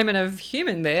like a moment of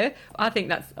human there. I think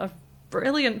that's a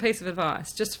brilliant piece of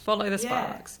advice. Just follow the Yeah.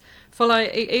 sparks. Follow,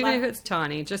 even Like- if it's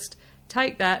tiny, just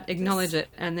take that, acknowledge it,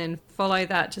 and then follow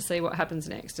that to see what happens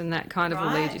next. And that kind of will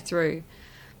lead Right. you through.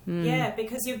 Yeah,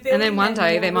 because you're building. And then one that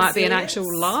day more there might be an resilience.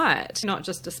 actual light, not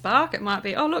just a spark. It might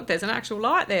be, oh, look, there's an actual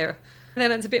light there. And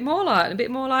then it's a bit more light, and a bit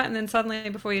more light, and then suddenly,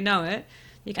 before you know it,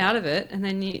 you get out of it, and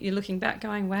then you're looking back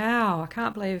going, wow, I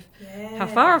can't believe how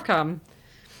far I've come.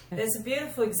 There's a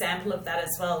beautiful example of that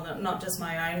as well, not just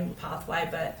my own pathway,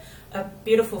 but a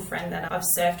beautiful friend that I've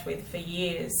surfed with for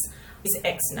years is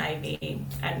ex-Navy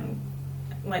and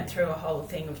went through a whole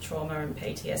thing of trauma and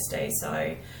PTSD.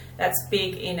 So that's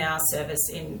big in our service,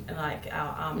 in like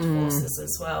our armed forces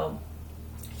as well.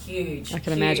 Huge. I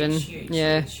can huge, imagine. Huge,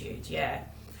 Yeah. huge, yeah.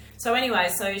 So anyway,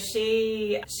 so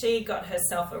she got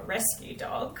herself a rescue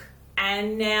dog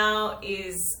and now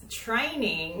is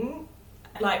training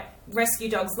like rescue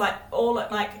dogs, like all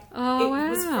like Oh, it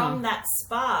was wow. from that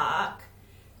spark.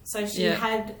 So she Yeah.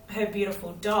 had her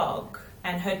beautiful dog,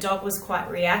 and her dog was quite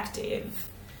reactive,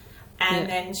 and Yeah.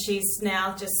 then she's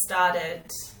now just started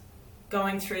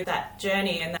going through that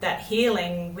journey and that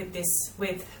healing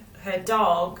with her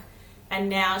dog, and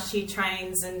now she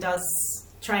trains and does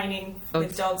training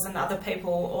with dogs and other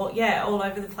people all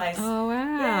over the place. Oh,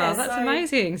 wow. Yeah, That's so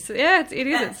amazing. So, yeah, it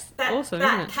is. It's that, awesome,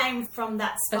 that isn't it? came from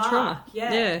that A spark. trauma.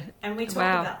 Yeah. And we talk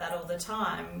Wow. about that all the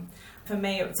time. For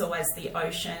me, it was always the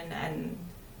ocean and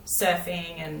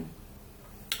surfing, and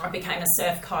I became a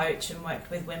surf coach and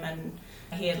worked with women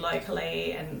here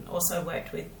locally, and also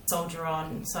worked with Soldier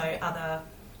On, so other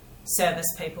service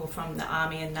people from the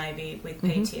Army and Navy with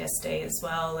PTSD as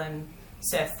well, and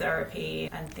surf therapy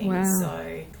and things. Wow.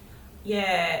 So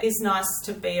yeah, it's nice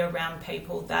to be around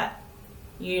people that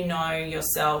you know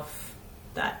yourself,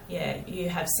 that you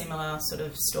have similar sort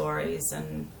of stories,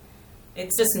 and it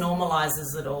just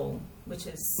normalizes it all, which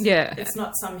is it's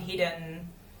not some hidden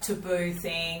taboo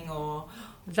thing. Or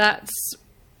That's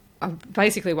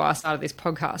basically why I started this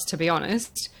podcast, to be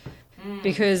honest,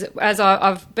 because as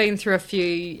I've been through a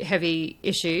few heavy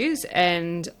issues,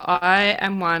 and I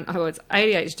am one who it's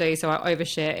ADHD, so I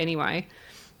overshare anyway.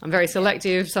 I'm very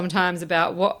selective sometimes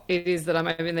about what it is that I'm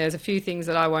over. There's a few things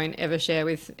that I won't ever share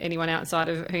with anyone outside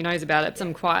of who knows about it,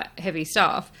 some quite heavy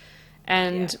stuff.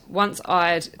 And once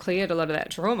I'd cleared a lot of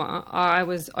that trauma, I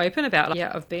was open about,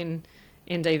 I've been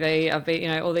in DV, I've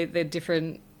been, all the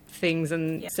different things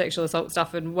and sexual assault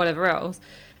stuff and whatever else.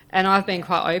 And I've been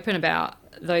quite open about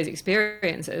those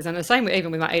experiences. And the same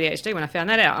even with my ADHD, when I found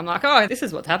that out, I'm like, oh, this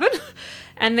is what's happened.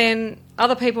 And then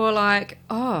other people are like,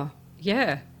 oh,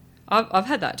 yeah, I've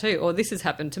had that too, or this has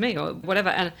happened to me, or whatever.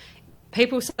 And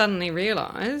people suddenly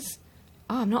realise,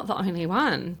 oh, I'm not the only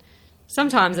one.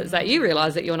 Sometimes it's that you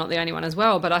realise that you're not the only one as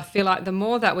well. But I feel like the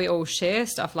more that we all share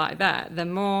stuff like that, the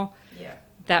more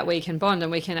that we can bond,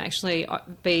 and we can actually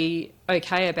be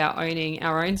okay about owning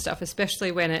our own stuff,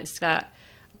 especially when it's that,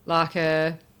 like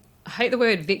I hate the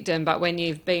word victim, but when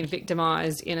you've been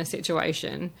victimised in a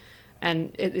situation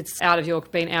and it's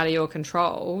been out of your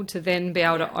control, to then be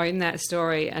able to own that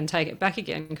story and take it back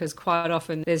again, because quite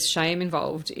often there's shame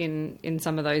involved in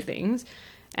some of those things.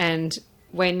 And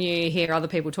when you hear other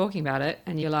people talking about it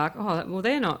and you're like, oh, well,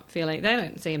 they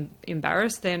don't seem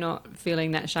embarrassed, they're not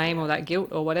feeling that shame or that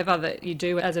guilt or whatever that you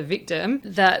do as a victim,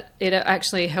 that it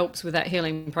actually helps with that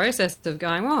healing process of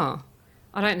going, oh,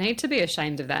 I don't need to be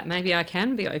ashamed of that. Maybe I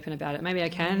can be open about it. Maybe I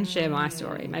can share my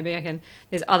story. Maybe I can,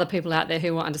 there's other people out there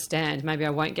who will understand. Maybe I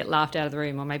won't get laughed out of the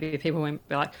room, or maybe people won't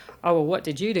be like, oh, well, what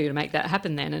did you do to make that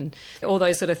happen then? And all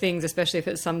those sort of things, especially if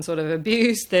it's some sort of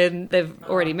abuse, then they've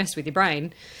already messed with your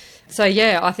brain. So,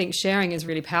 I think sharing is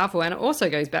really powerful. And it also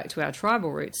goes back to our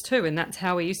tribal roots too. And that's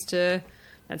how we used to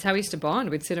bond.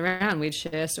 We'd sit around, we'd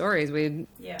share stories, we'd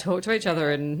talk to each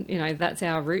other. And, that's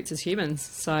our roots as humans.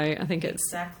 So I think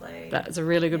that's a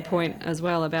really good point as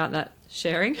well about that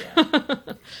sharing.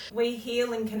 We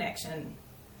heal in connection.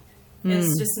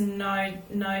 There's just no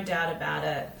doubt about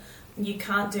it. You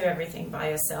can't do everything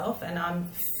by yourself. And I'm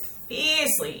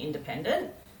fiercely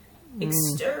independent.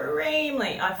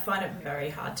 Extremely. I find it very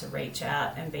hard to reach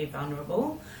out and be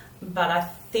vulnerable, but I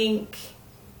think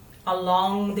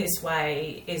along this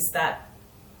way is that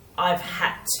I've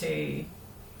had to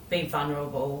be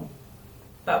vulnerable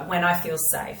but when I feel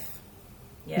safe.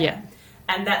 Yeah.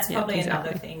 And that's probably exactly.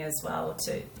 another thing as well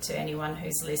to anyone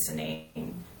who's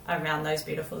listening around those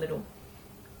beautiful little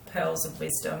pearls of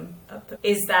wisdom,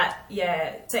 is that,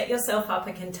 set yourself up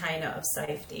a container of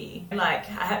safety. Like,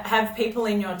 have people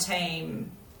in your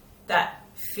team that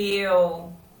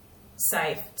feel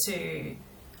safe to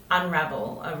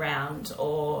unravel around,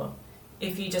 or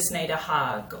if you just need a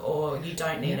hug or you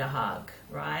don't need a hug,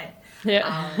 right?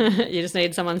 Yeah. You just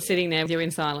need someone sitting there with you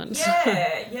in silence.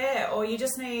 Or you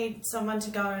just need someone to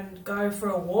go for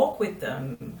a walk with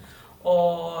them,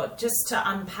 or just to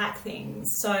unpack things.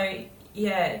 So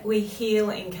we heal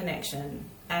in connection,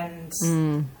 and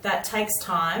that takes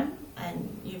time,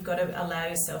 and you've got to allow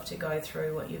yourself to go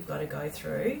through what you've got to go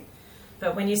through.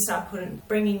 But when you start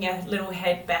bringing your little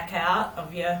head back out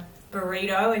of your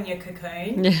burrito and your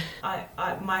cocoon,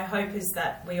 my hope is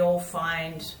that we all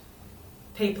find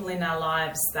people in our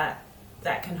lives that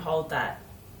can hold that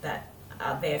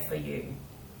are there for you,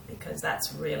 because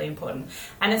that's really important.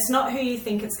 And it's not who you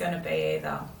think it's going to be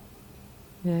either.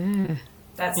 Yeah.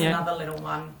 That's another little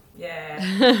one. Yeah.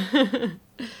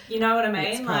 You know what I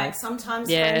mean? Like, sometimes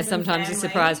friends and family, you're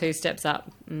surprised who steps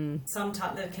up.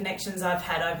 Sometimes the connections I've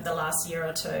had over the last year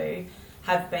or two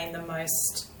have been the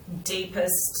most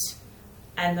deepest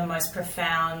and the most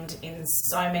profound in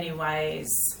so many ways,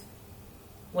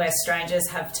 where strangers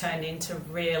have turned into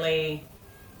really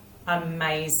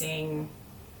amazing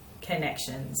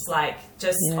connections, like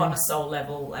just on a soul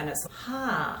level. And it's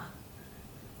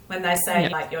when they say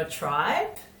like your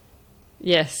tribe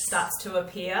starts to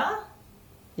appear.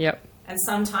 Yep. And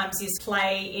sometimes you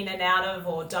play in and out of,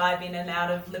 or dive in and out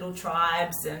of little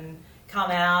tribes, and come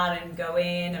out and go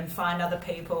in and find other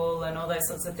people and all those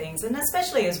sorts of things. And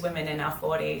especially as women in our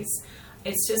 40s,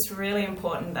 it's just really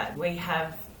important that we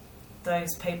have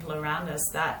those people around us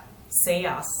that see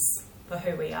us for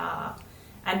who we are,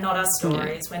 and not our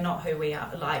stories. We're not who we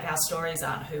are. Like, our stories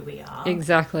aren't who we are.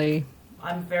 Exactly.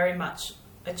 I'm very much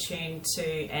attuned to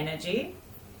energy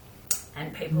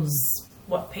and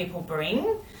what people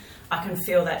bring. I can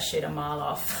feel that shit a mile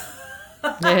off.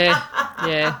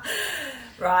 Yeah.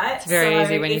 Right? It's very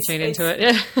easy when you tune into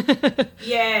it.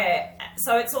 Yeah.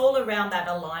 So it's all around that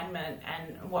alignment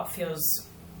and what feels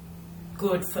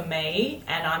good for me,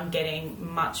 and I'm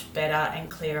getting much better and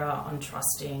clearer on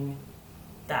trusting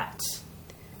that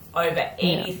over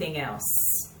anything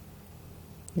else.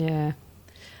 Yeah.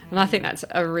 And I think that's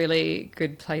a really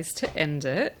good place to end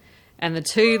it. And the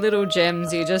two little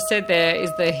gems you just said there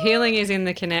is the healing is in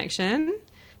the connection,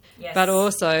 but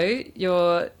also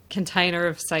your container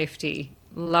of safety.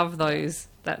 Love those.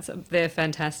 They're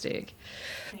fantastic.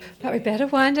 But we better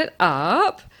wind it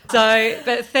up.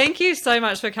 But thank you so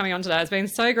much for coming on today. It's been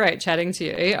so great chatting to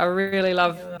you. I really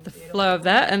love the flow of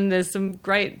that, and there's some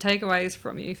great takeaways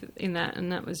from you in that,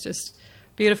 and that was just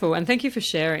beautiful. And thank you for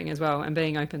sharing as well and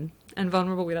being open and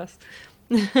vulnerable with us.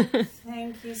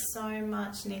 Thank you so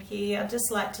much, Nikki. I'd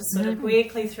just like to sort of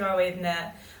quickly throw in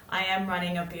that I am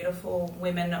running a beautiful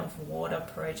Women of Water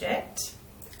project.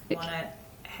 I want to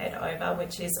head over,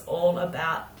 which is all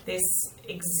about this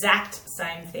exact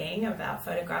same thing, about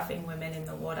photographing women in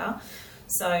the water.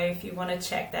 So if you want to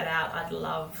check that out, I'd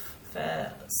love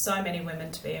for so many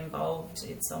women to be involved.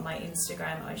 It's on my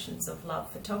Instagram, Oceans of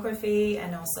Love Photography,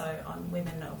 and also on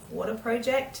Women of Water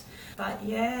Project. But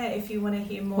if you want to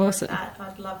hear more of that,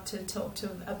 I'd love to talk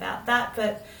about that.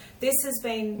 But this has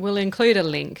been... We'll include a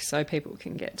link so people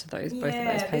can get to both of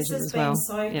those pages as well. This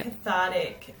has been so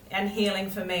cathartic and healing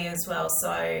for me as well.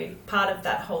 So part of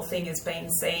that whole thing is being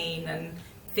seen and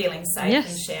feeling safe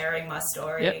and sharing my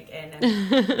story again, and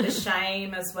the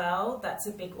shame as well. That's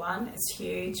a big one. It's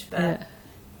huge, but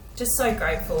just so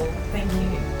grateful. Thank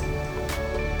you.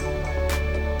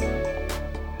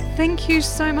 Thank you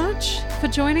so much for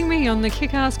joining me on the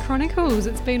Kick-Ass Chronicles.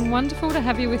 It's been wonderful to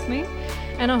have you with me,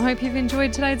 and I hope you've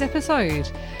enjoyed today's episode.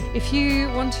 If you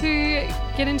want to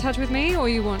get in touch with me, or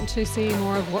you want to see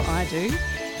more of what I do,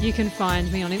 you can find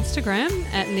me on Instagram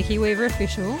at Nikki Weaver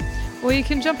Official, or you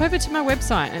can jump over to my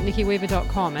website at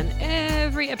nikkiweaver.com, and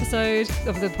every episode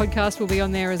of the podcast will be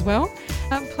on there as well,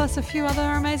 plus a few other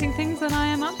amazing things that I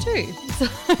am up to.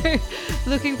 So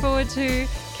looking forward to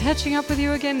catching up with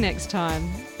you again next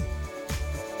time.